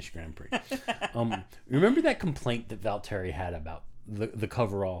Spanish Grand Prix. Remember that complaint that Valtteri had about the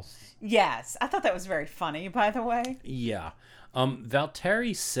coveralls? Yes. I thought that was very funny, by the way. Yeah.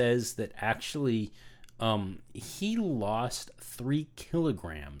 Valtteri says that actually he lost 3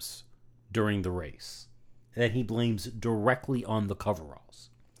 kilograms during the race that he blames directly on the coveralls.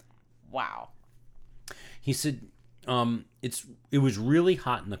 Wow. He said it was really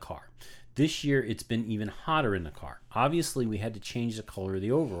hot in the car. This year, it's been even hotter in the car. Obviously, we had to change the color of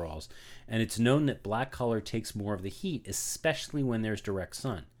the overalls, and it's known that black color takes more of the heat, especially when there's direct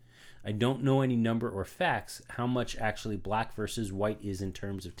sun. I don't know any number or facts how much actually black versus white is in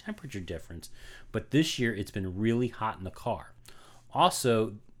terms of temperature difference, but this year it's been really hot in the car.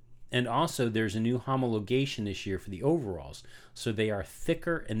 Also, there's a new homologation this year for the overalls, so they are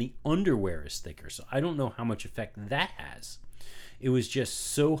thicker and the underwear is thicker. So I don't know how much effect that has. It was just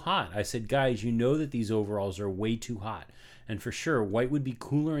so hot. I said, guys, you know that these overalls are way too hot. And for sure, white would be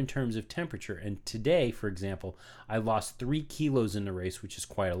cooler in terms of temperature. And today, for example, I lost 3 kilos in the race, which is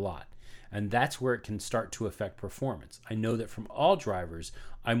quite a lot. And that's where it can start to affect performance. I know that from all drivers,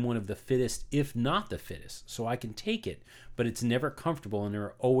 I'm one of the fittest, if not the fittest. So I can take it, but it's never comfortable, and there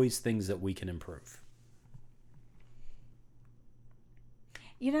are always things that we can improve.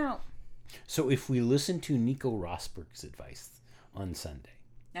 You know. So if we listen to Nico Rosberg's advice on Sunday,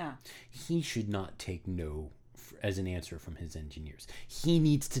 Yeah. he should not take no as an answer from his engineers. He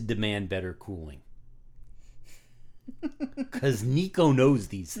needs to demand better cooling. Because Nico knows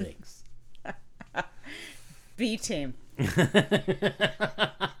these things. B team.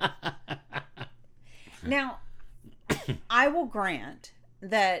 Now, I will grant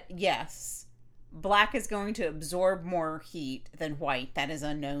that, yes, black is going to absorb more heat than white. That is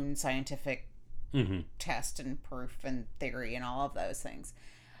a known scientific test and proof and theory and all of those things.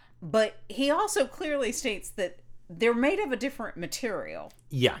 But he also clearly states that they're made of a different material.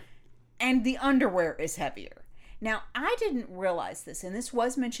 Yeah. And the underwear is heavier. Now, I didn't realize this, and this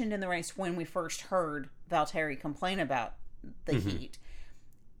was mentioned in the race when we first heard Valtteri complain about the heat,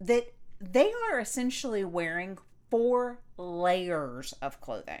 that they are essentially wearing 4 layers of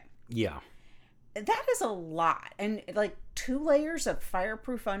clothing. Yeah. That is a lot. And like 2 layers of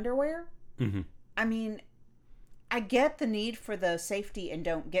fireproof underwear. Mm-hmm. I mean, I get the need for the safety, and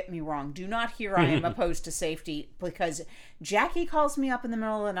don't get me wrong. Do not hear I am opposed to safety, because Jackie calls me up in the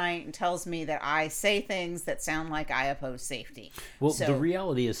middle of the night and tells me that I say things that sound like I oppose safety. Well, the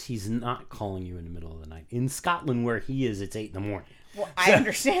reality is he's not calling you in the middle of the night. In Scotland, where he is, it's 8 a.m. Well, I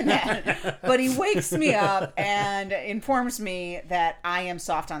understand that. But he wakes me up and informs me that I am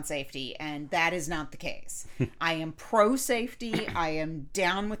soft on safety, and that is not the case. I am pro-safety. I am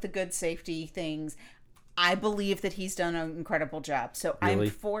down with the good safety things. I believe that he's done an incredible job. So really?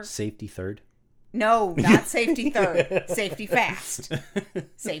 I'm for... Safety third? No, not safety third. Safety fast.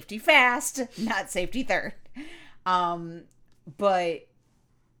 Safety fast, not safety third. But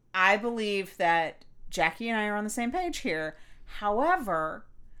I believe that Jackie and I are on the same page here. However,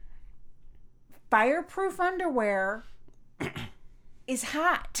 fireproof underwear is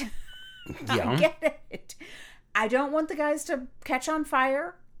hot. Yeah. I get it. I don't want the guys to catch on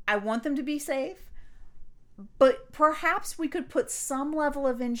fire. I want them to be safe. But perhaps we could put some level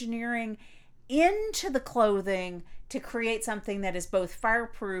of engineering into the clothing to create something that is both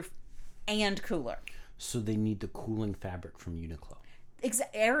fireproof and cooler. So they need the cooling fabric from Uniqlo.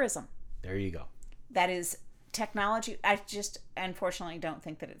 Airism. There you go. That is technology. I just unfortunately don't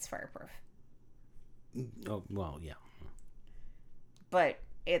think that it's fireproof. Oh, well, yeah. But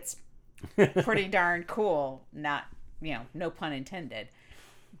it's pretty darn cool. Not, no pun intended.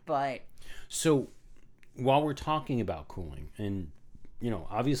 But so while we're talking about cooling, and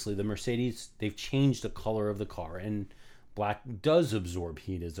obviously the Mercedes, they've changed the color of the car, and black does absorb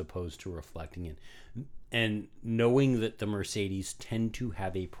heat as opposed to reflecting it. And knowing that the Mercedes tend to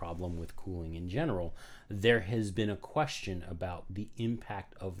have a problem with cooling in general, there has been a question about the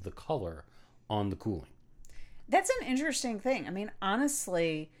impact of the color on the cooling. That's an interesting thing. I mean,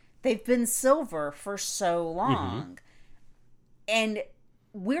 honestly, they've been silver for so long. Mm-hmm. And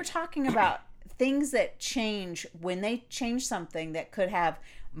we're talking about things that change when they change something that could have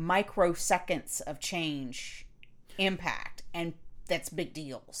microseconds of change impact, and that's big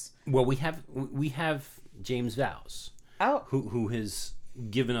deals. Well, we have James Vowles, who has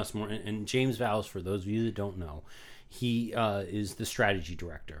given us more. And James Vowles, for those of you that don't know, he is the strategy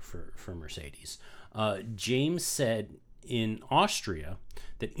director for Mercedes. James said in Austria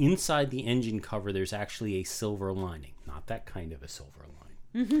that inside the engine cover there's actually a silver lining, not that kind of a silver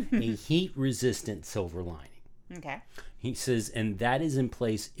lining, a heat-resistant silver lining. Okay. He says, and that is in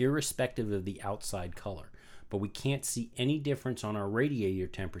place irrespective of the outside color. But we can't see any difference on our radiator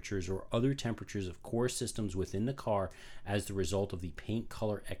temperatures or other temperatures of core systems within the car as the result of the paint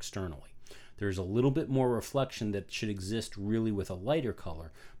color externally. There's a little bit more reflection that should exist really with a lighter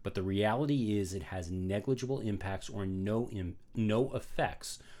color, but the reality is it has negligible impacts or no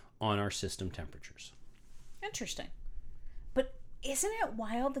effects on our system temperatures. Interesting. But isn't it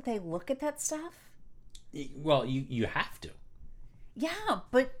wild that they look at that stuff? Well, you have to. Yeah,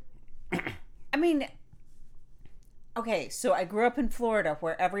 but I mean, okay, so I grew up in Florida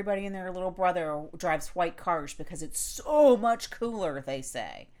where everybody and their little brother drives white cars because it's so much cooler, they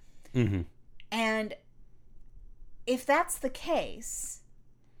say. Mm-hmm. And if that's the case,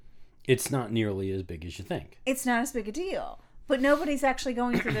 it's not nearly as big as you think. It's not as big a deal. But nobody's actually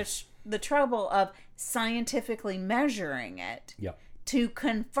going through the trouble of scientifically measuring it to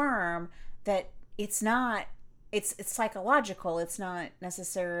confirm that it's not, it's psychological, it's not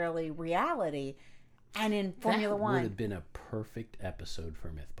necessarily reality. And in Formula One, that would have been a perfect episode for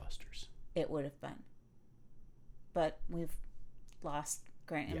Mythbusters. It would have been. But we've lost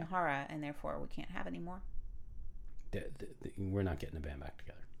Grant and Mahara, and therefore we can't have any more. We're not getting the band back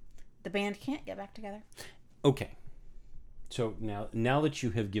together. The band can't get back together. Okay. So now that you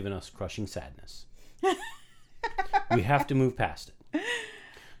have given us crushing sadness, we have to move past it.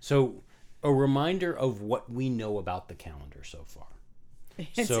 So a reminder of what we know about the calendar so far.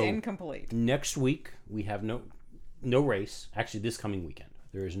 It's incomplete. Next week, we have no race. Actually, this coming weekend,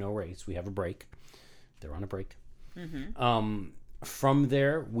 there is no race. We have a break. They're on a break. Mm-hmm. From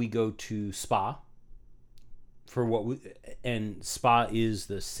there, we go to Spa. And Spa is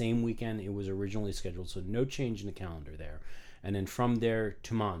the same weekend it was originally scheduled, so no change in the calendar there. And then from there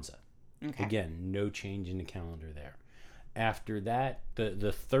to Monza. Okay. Again, no change in the calendar there. After that,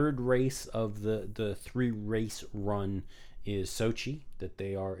 the third race of the 3-race run is Sochi, that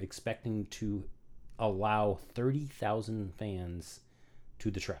they are expecting to allow 30,000 fans to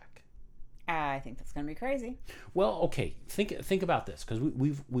the track. I think that's going to be crazy. Well, okay, think about this, because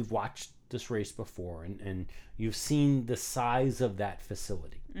we've watched this race before, and you've seen the size of that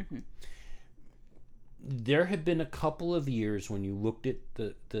facility. Mm-hmm. there have been a couple of years when you looked at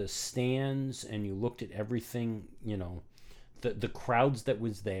the stands and you looked at everything, the crowds that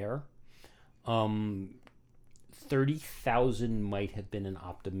was there. 30,000 might have been an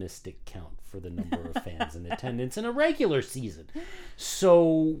optimistic count for the number of fans in attendance in a regular season.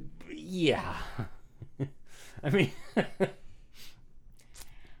 So, yeah. I mean,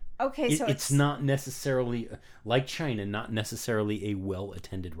 okay, so it's not necessarily, like China, not necessarily a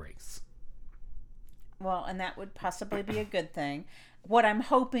well-attended race. Well, and that would possibly be a good thing. What I'm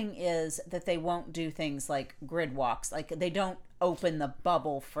hoping is that they won't do things like grid walks. Like, they don't open the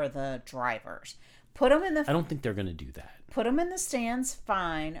bubble for the drivers. Put them in the... I don't think they're going to do that. Put them in the stands,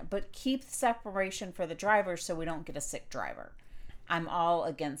 fine, but keep the separation for the drivers so we don't get a sick driver. I'm all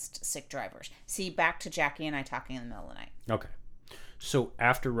against sick drivers. See, back to Jackie and I talking in the middle of the night. Okay. So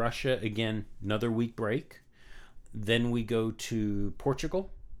after Russia, again, another week break. Then we go to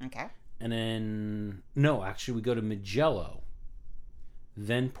Portugal. Okay. And then... No, actually, we go to Mugello.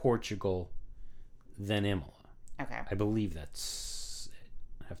 Then Portugal. Then Imola. Okay. I believe that's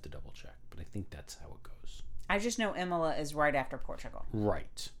it. I have to double check, but I think that's how it goes. I just know Imola is right after Portugal.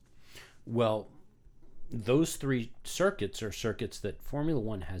 Right. Well, those three circuits are circuits that Formula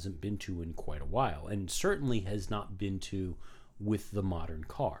One hasn't been to in quite a while, and certainly has not been to with the modern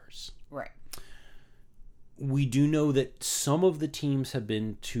cars. Right. We do know that some of the teams have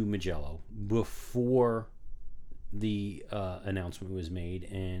been to Mugello before the announcement was made,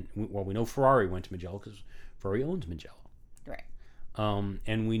 and we know Ferrari went to Mugello because Ferrari owns Mugello. Right.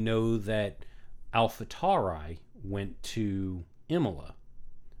 And we know that AlphaTauri went to Imola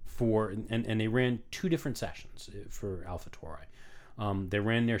and they ran two different sessions for AlphaTauri. They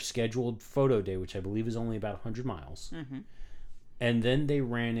ran their scheduled photo day, which I believe is only about 100 miles. Mm-hmm. And then they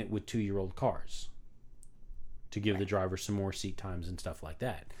ran it with 2-year-old cars to give the drivers some more seat times and stuff like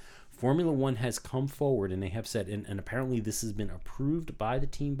that. Formula One has come forward and they have said, and apparently this has been approved by the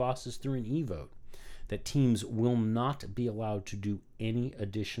team bosses through an e-vote, that teams will not be allowed to do any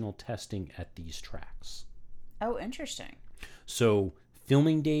additional testing at these tracks. Oh, interesting. So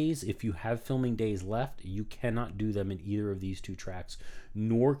filming days, if you have filming days left, you cannot do them in either of these two tracks,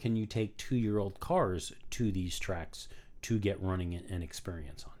 nor can you take 2-year-old cars to these tracks to get running and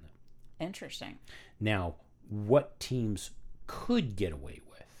experience on them. Interesting. Now, what teams could get away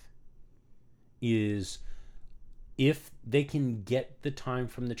with is if they can get the time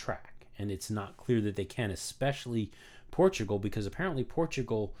from the track, and it's not clear that they can, especially Portugal, because apparently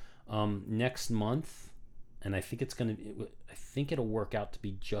Portugal next month, and I think I think it'll work out to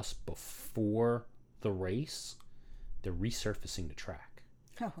be just before the race, they're resurfacing the track.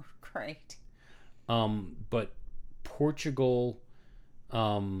 Oh, great. But Portugal,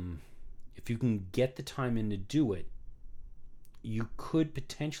 if you can get the time in to do it, you could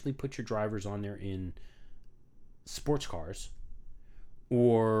potentially put your drivers on there in sports cars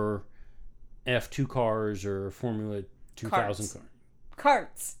or F2 cars or Formula 2000 cars.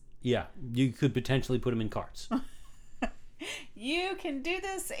 Carts. Yeah, you could potentially put them in carts. You can do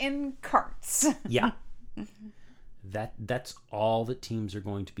this in carts. Yeah. That's all that teams are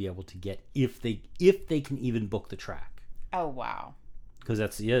going to be able to get if they can even book the track. Oh, wow. Because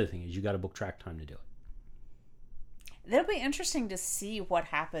that's the other thing, is you got to book track time to do it. It'll be interesting to see what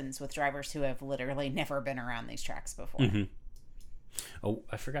happens with drivers who have literally never been around these tracks before. Mm-hmm. Oh,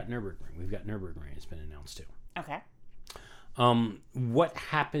 I forgot Nürburgring. We've got Nürburgring. It's been announced too. Okay. What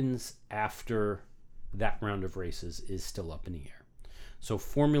happens after that round of races is still up in the air. So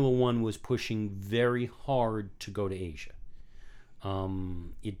Formula One was pushing very hard to go to Asia.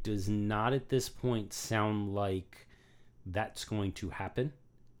 It does not at this point sound like that's going to happen.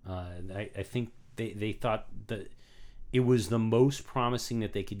 I think they thought that it was the most promising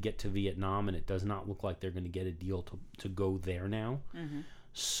that they could get to Vietnam, and it does not look like they're going to get a deal to go there now. Mm-hmm.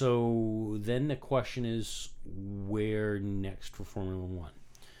 So then the question is, where next for Formula One?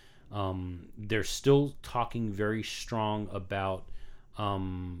 They're still talking very strong about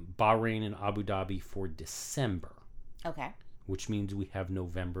Bahrain and Abu Dhabi for December. Okay. Which means we have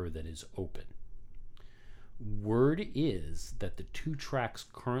November that is open. Word is that the two tracks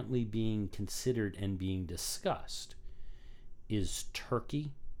currently being considered and being discussed is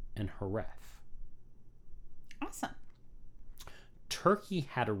Turkey and Jerez. Awesome. Turkey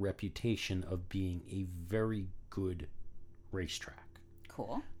had a reputation of being a very good racetrack.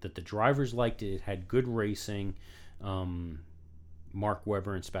 Cool. That the drivers liked it. It had good racing. Mark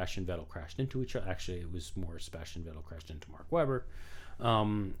Webber and Sebastian Vettel crashed into each other. Actually, it was more Sebastian Vettel crashed into Mark Webber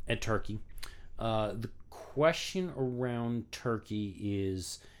at Turkey. The question around Turkey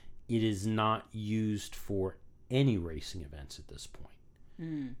is it is not used for any racing events at this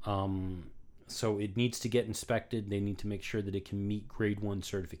point. So it needs to get inspected. They need to make sure that it can meet Grade 1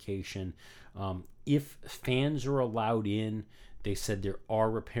 certification. If fans are allowed in, they said there are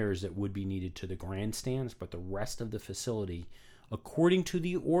repairs that would be needed to the grandstands, but the rest of the facility, according to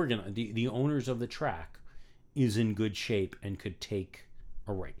the owners of the track, is in good shape and could take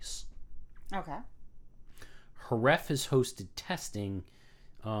a race. Okay. Jerez has hosted testing.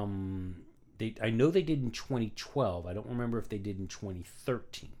 I know they did in 2012. I don't remember if they did in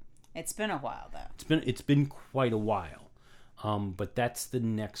 2013. It's been a while, though. It's been quite a while. But that's the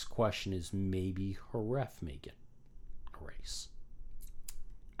next question, is maybe Jerez may get a race.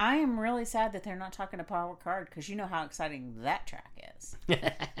 I am really sad that they're not talking to Paul Ricard, because you know how exciting that track is.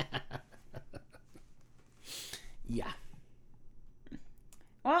 Yeah.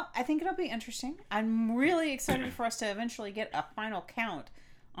 Well, I think it'll be interesting. I'm really excited for us to eventually get a final count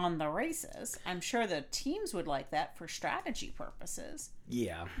on the races. I'm sure the teams would like that for strategy purposes.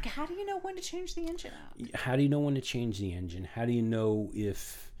 Yeah. How do you know when to change the engine out? How do you know when to change the engine? How do you know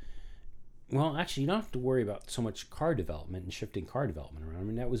if... Well, actually, you don't have to worry about so much car development and shifting car development around. I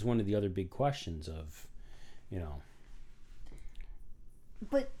mean, that was one of the other big questions of,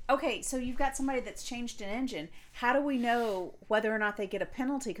 But, okay, so you've got somebody that's changed an engine. How do we know whether or not they get a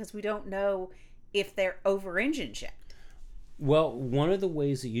penalty? Because we don't know if they're over-engine checked. Well, one of the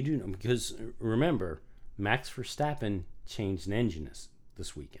ways that you do know, because remember, Max Verstappen changed an engine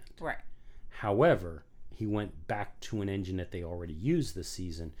this weekend. Right. However, he went back to an engine that they already used this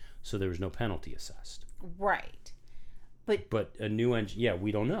season, so there was no penalty assessed. Right. But a new engine,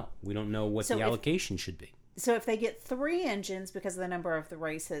 we don't know. We don't know what the allocation should be. So if they get 3 engines because of the number of the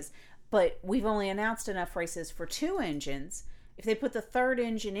races, but we've only announced enough races for 2 engines, if they put the 3rd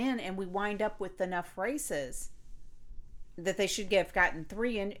engine in and we wind up with enough races, that they should have gotten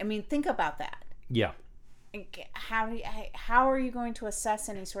 3 I mean, think about that. Yeah. How are you going to assess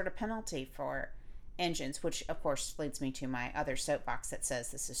any sort of penalty for engines? Which, of course, leads me to my other soapbox that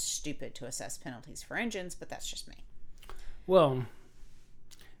says this is stupid to assess penalties for engines, but that's just me. Well,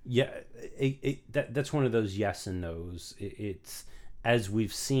 yeah, that's one of those yes and no's. It's, as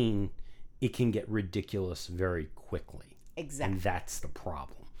we've seen, it can get ridiculous very quickly. Exactly. And that's the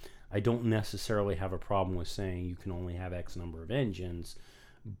problem. I don't necessarily have a problem with saying you can only have X number of engines,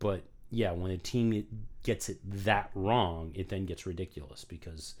 but yeah, when a team gets it that wrong, it then gets ridiculous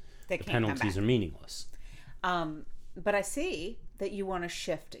because the penalties are meaningless. But I see that you want to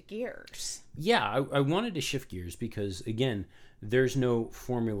shift gears. Yeah, I wanted to shift gears because, again, there's no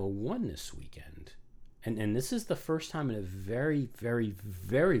Formula One this weekend. And this is the first time in a very, very,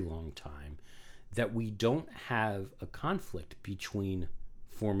 very long time that we don't have a conflict between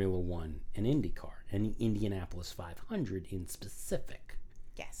Formula One and IndyCar, and the Indianapolis 500 in specific.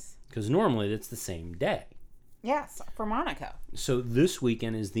 Yes. Because normally that's the same day. Yes, for Monaco. So this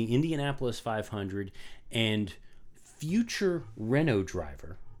weekend is the Indianapolis 500, and future Renault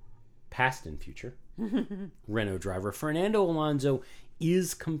driver, past and future Renault driver, Fernando Alonso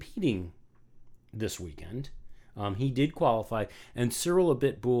is competing this weekend. He did qualify, and Cyril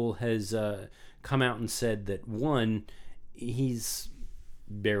Abitboul has come out and said that, one, he's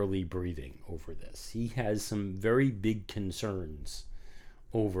barely breathing over this. He has some very big concerns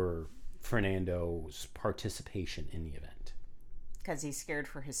over Fernando's participation in the event. Because he's scared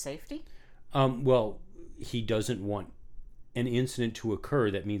for his safety? Well, he doesn't want an incident to occur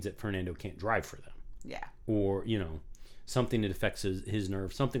that means that Fernando can't drive for them. Yeah. Or, something that affects his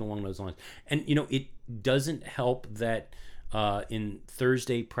nerves, something along those lines. And, it doesn't help that in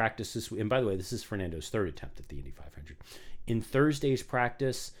Thursday practices, and by the way, this is Fernando's 3rd attempt at the Indy 500. In Thursday's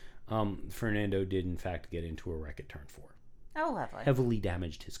practice, Fernando did, in fact, get into a wreck at Turn 4. Oh, lovely. Heavily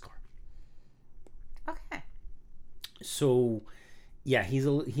damaged his car. Okay. So, yeah,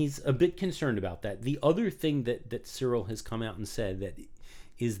 he's a bit concerned about that. The other thing that Cyril has come out and said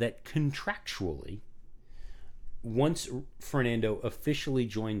is that contractually, once Fernando officially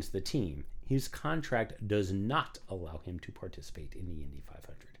joins the team, his contract does not allow him to participate in the Indy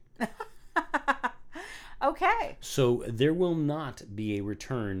 500. Okay. So there will not be a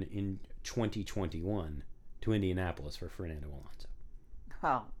return in 2021 to Indianapolis for Fernando Alonso.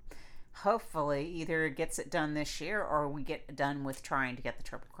 Well, hopefully either it gets it done this year or we get done with trying to get the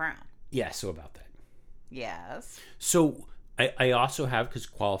Triple Crown. Yeah, so about that. Yes. So I also have, because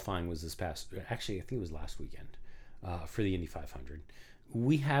qualifying was actually I think it was last weekend for the Indy 500,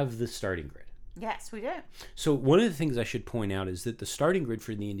 we have the starting grid. Yes, we do. So one of the things I should point out is that the starting grid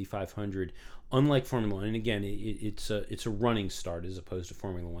for the Indy 500, unlike Formula One, and again, it's a running start as opposed to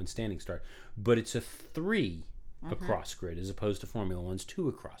Formula One standing start, but it's a 3 across grid as opposed to Formula One's 2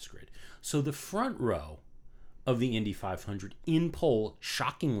 across grid. So the front row of the Indy 500 in pole,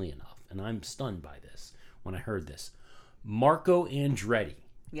 shockingly enough, and I'm stunned by this when I heard this. Marco Andretti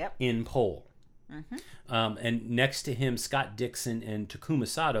in pole. And next to him, Scott Dixon and Takuma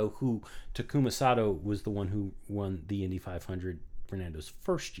Sato, who Takuma Sato was the one who won the Indy 500 Fernando's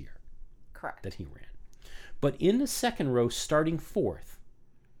first year. Correct. That he ran. But in the second row, starting fourth,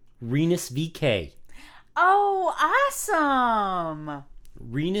 Rinus VeeKay. Oh, awesome.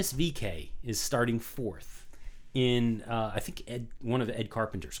 Rinus VeeKay is starting fourth in, I think, one of Ed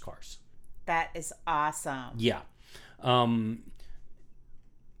Carpenter's cars. That is awesome. Yeah.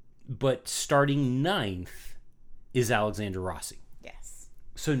 But starting ninth is Alexander Rossi. Yes.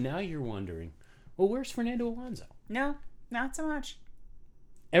 So now you're wondering, well, where's Fernando Alonso? No, not so much.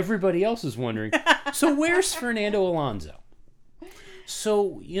 Everybody else is wondering, so where's Fernando Alonso?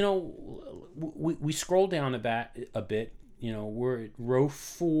 So, we scroll down a bit. We're at row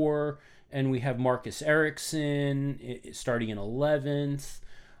 4, and we have Marcus Ericsson starting in 11th.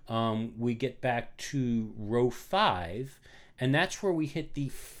 We get back to row 5, and that's where we hit the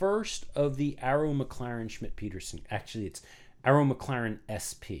first of the Arrow McLaren Schmidt-Peterson. Actually, it's Arrow McLaren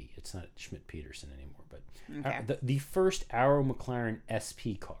SP. It's not Schmidt-Peterson anymore, but okay. The first Arrow McLaren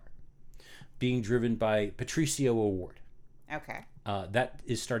SP car being driven by Patricio O'Ward. Okay. That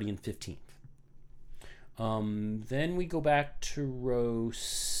is starting in 15th. Then we go back to row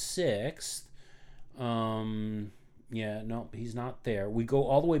 6. He's not there. We go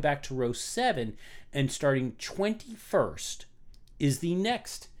all the way back to row 7, and starting 21st is the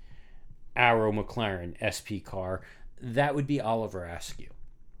next Arrow McLaren SP car. That would be Oliver Askew.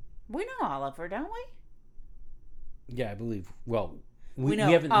 We know Oliver, don't we? Yeah, I believe. Well, we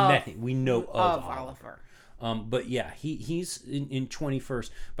haven't met him. We know of Oliver. But yeah, he's in 21st.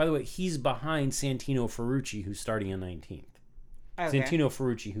 By the way, he's behind Santino Ferrucci, who's starting in 19th. Okay. Santino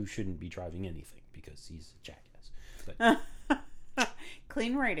Ferrucci, who shouldn't be driving anything because he's a jackass. But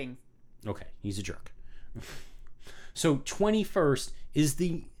clean rating. Okay, he's a jerk. So 21st is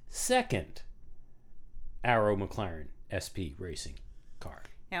the second Arrow McLaren SP racing car.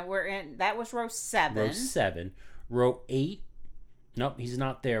 Now that was row 7. Row 7. Row 8. Nope, he's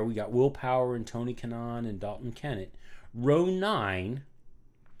not there. We got Will Power and Tony Kanaan and Dalton Kennett. Row 9,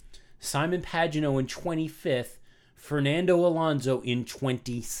 Simon Pagenaud in 25th, Fernando Alonso in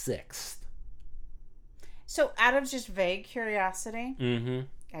 26th. So out of just vague curiosity,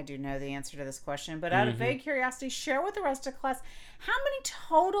 I do know the answer to this question, but out of vague curiosity, share with the rest of class, how many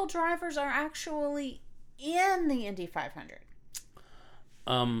total drivers are actually in the Indy 500?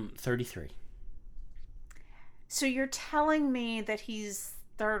 33. So you're telling me that he's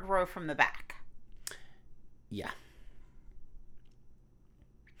third row from the back? Yeah.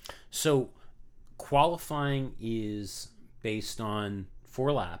 So qualifying is based on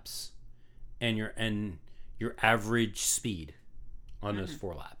 4 laps and your average speed on those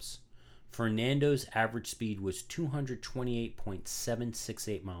 4 laps. Fernando's average speed was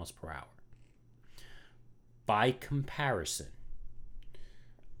 228.768 miles per hour. By comparison,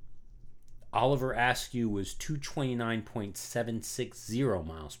 Oliver Askew was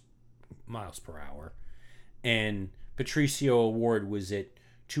 229.760 miles per hour, and Patricio O'Ward was at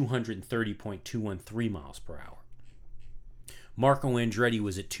 230.213 miles per hour. Marco Andretti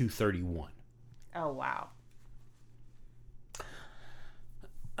was at 231. Oh, wow.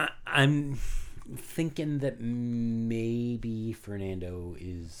 I'm thinking that maybe Fernando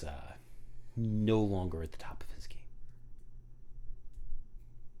is no longer at the top of his game.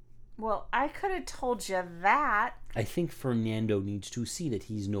 Well, I could have told you that. I think Fernando needs to see that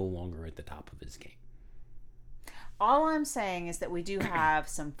he's no longer at the top of his game. All I'm saying is that we do have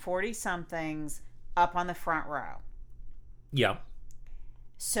some 40-somethings up on the front row. Yeah.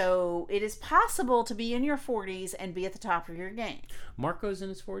 So it is possible to be in your 40s and be at the top of your game. Marco's in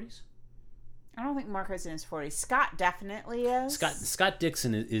his 40s? I don't think Marco's in his 40s. Scott definitely is. Scott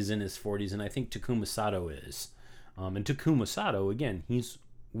Dixon is in his 40s, and I think Takuma Sato is. And Takuma Sato, again, he's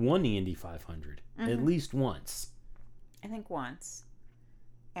won the Indy 500 at least once. I think once.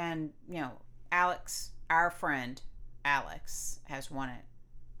 And, Alex, our friend Alex, has won it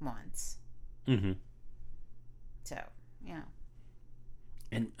once. Mm-hmm. So,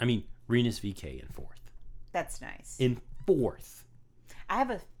 And, Rinus VeeKay in 4th. That's nice. In 4th. I have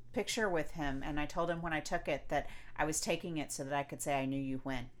a picture with him, and I told him when I took it that I was taking it so that I could say I knew you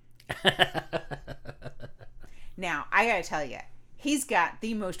win. Now, I gotta tell you, he's got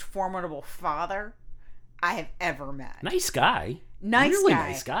the most formidable father I have ever met. Nice guy.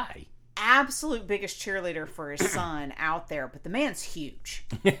 Nice guy. Absolute biggest cheerleader for his son out there, but the man's huge.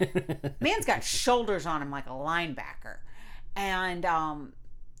 Man's got shoulders on him like a linebacker. And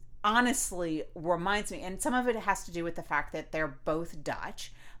honestly reminds me, and some of it has to do with the fact that they're both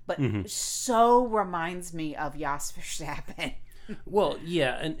Dutch, but so reminds me of Jos Verstappen. Well,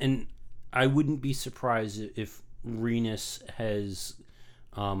 yeah, and I wouldn't be surprised if Rinus has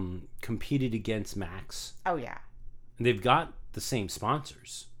competed against Max. Oh, yeah. They've got the same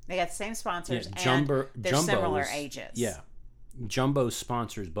sponsors. They got the same sponsors, yeah, and they're similar ages. Yeah. Jumbo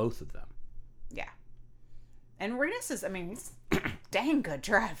sponsors both of them. Yeah. And Rinus is, he's a dang good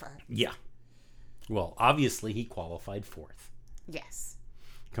driver. Yeah. Well, obviously he qualified fourth. Yes.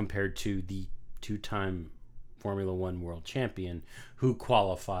 Compared to the two-time Formula One world champion who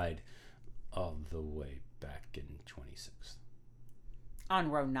qualified all the way back in 26th. On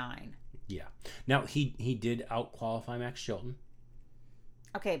row 9. Yeah. Now, he did out-qualify Max Chilton.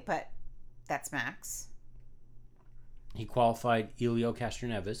 Okay, but that's Max. He qualified Elio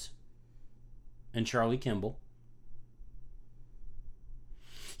Castroneves and Charlie Kimball.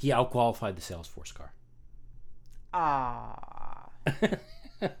 He out-qualified the Salesforce car. Ah.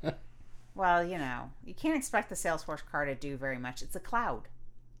 Well, you can't expect the Salesforce car to do very much. It's a cloud.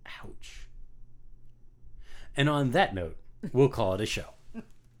 Ouch. And on that note, we'll call it a show.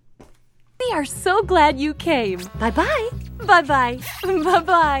 We are so glad you came. Bye-bye. Bye-bye.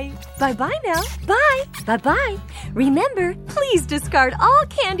 Bye-bye. Bye-bye now. Bye. Bye-bye. Remember, please discard all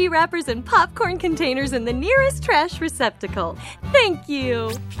candy wrappers and popcorn containers in the nearest trash receptacle. Thank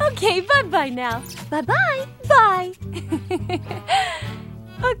you. Okay, bye-bye now. Bye-bye. Bye.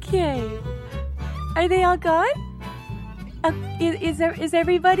 Okay. Are they all gone? Is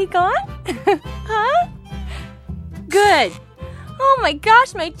everybody gone? Huh? Good. Oh my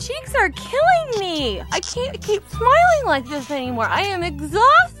gosh, my cheeks are killing me. I can't keep smiling like this anymore. I am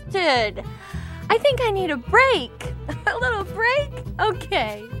exhausted. I think I need a break. A little break?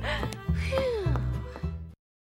 Okay. Phew.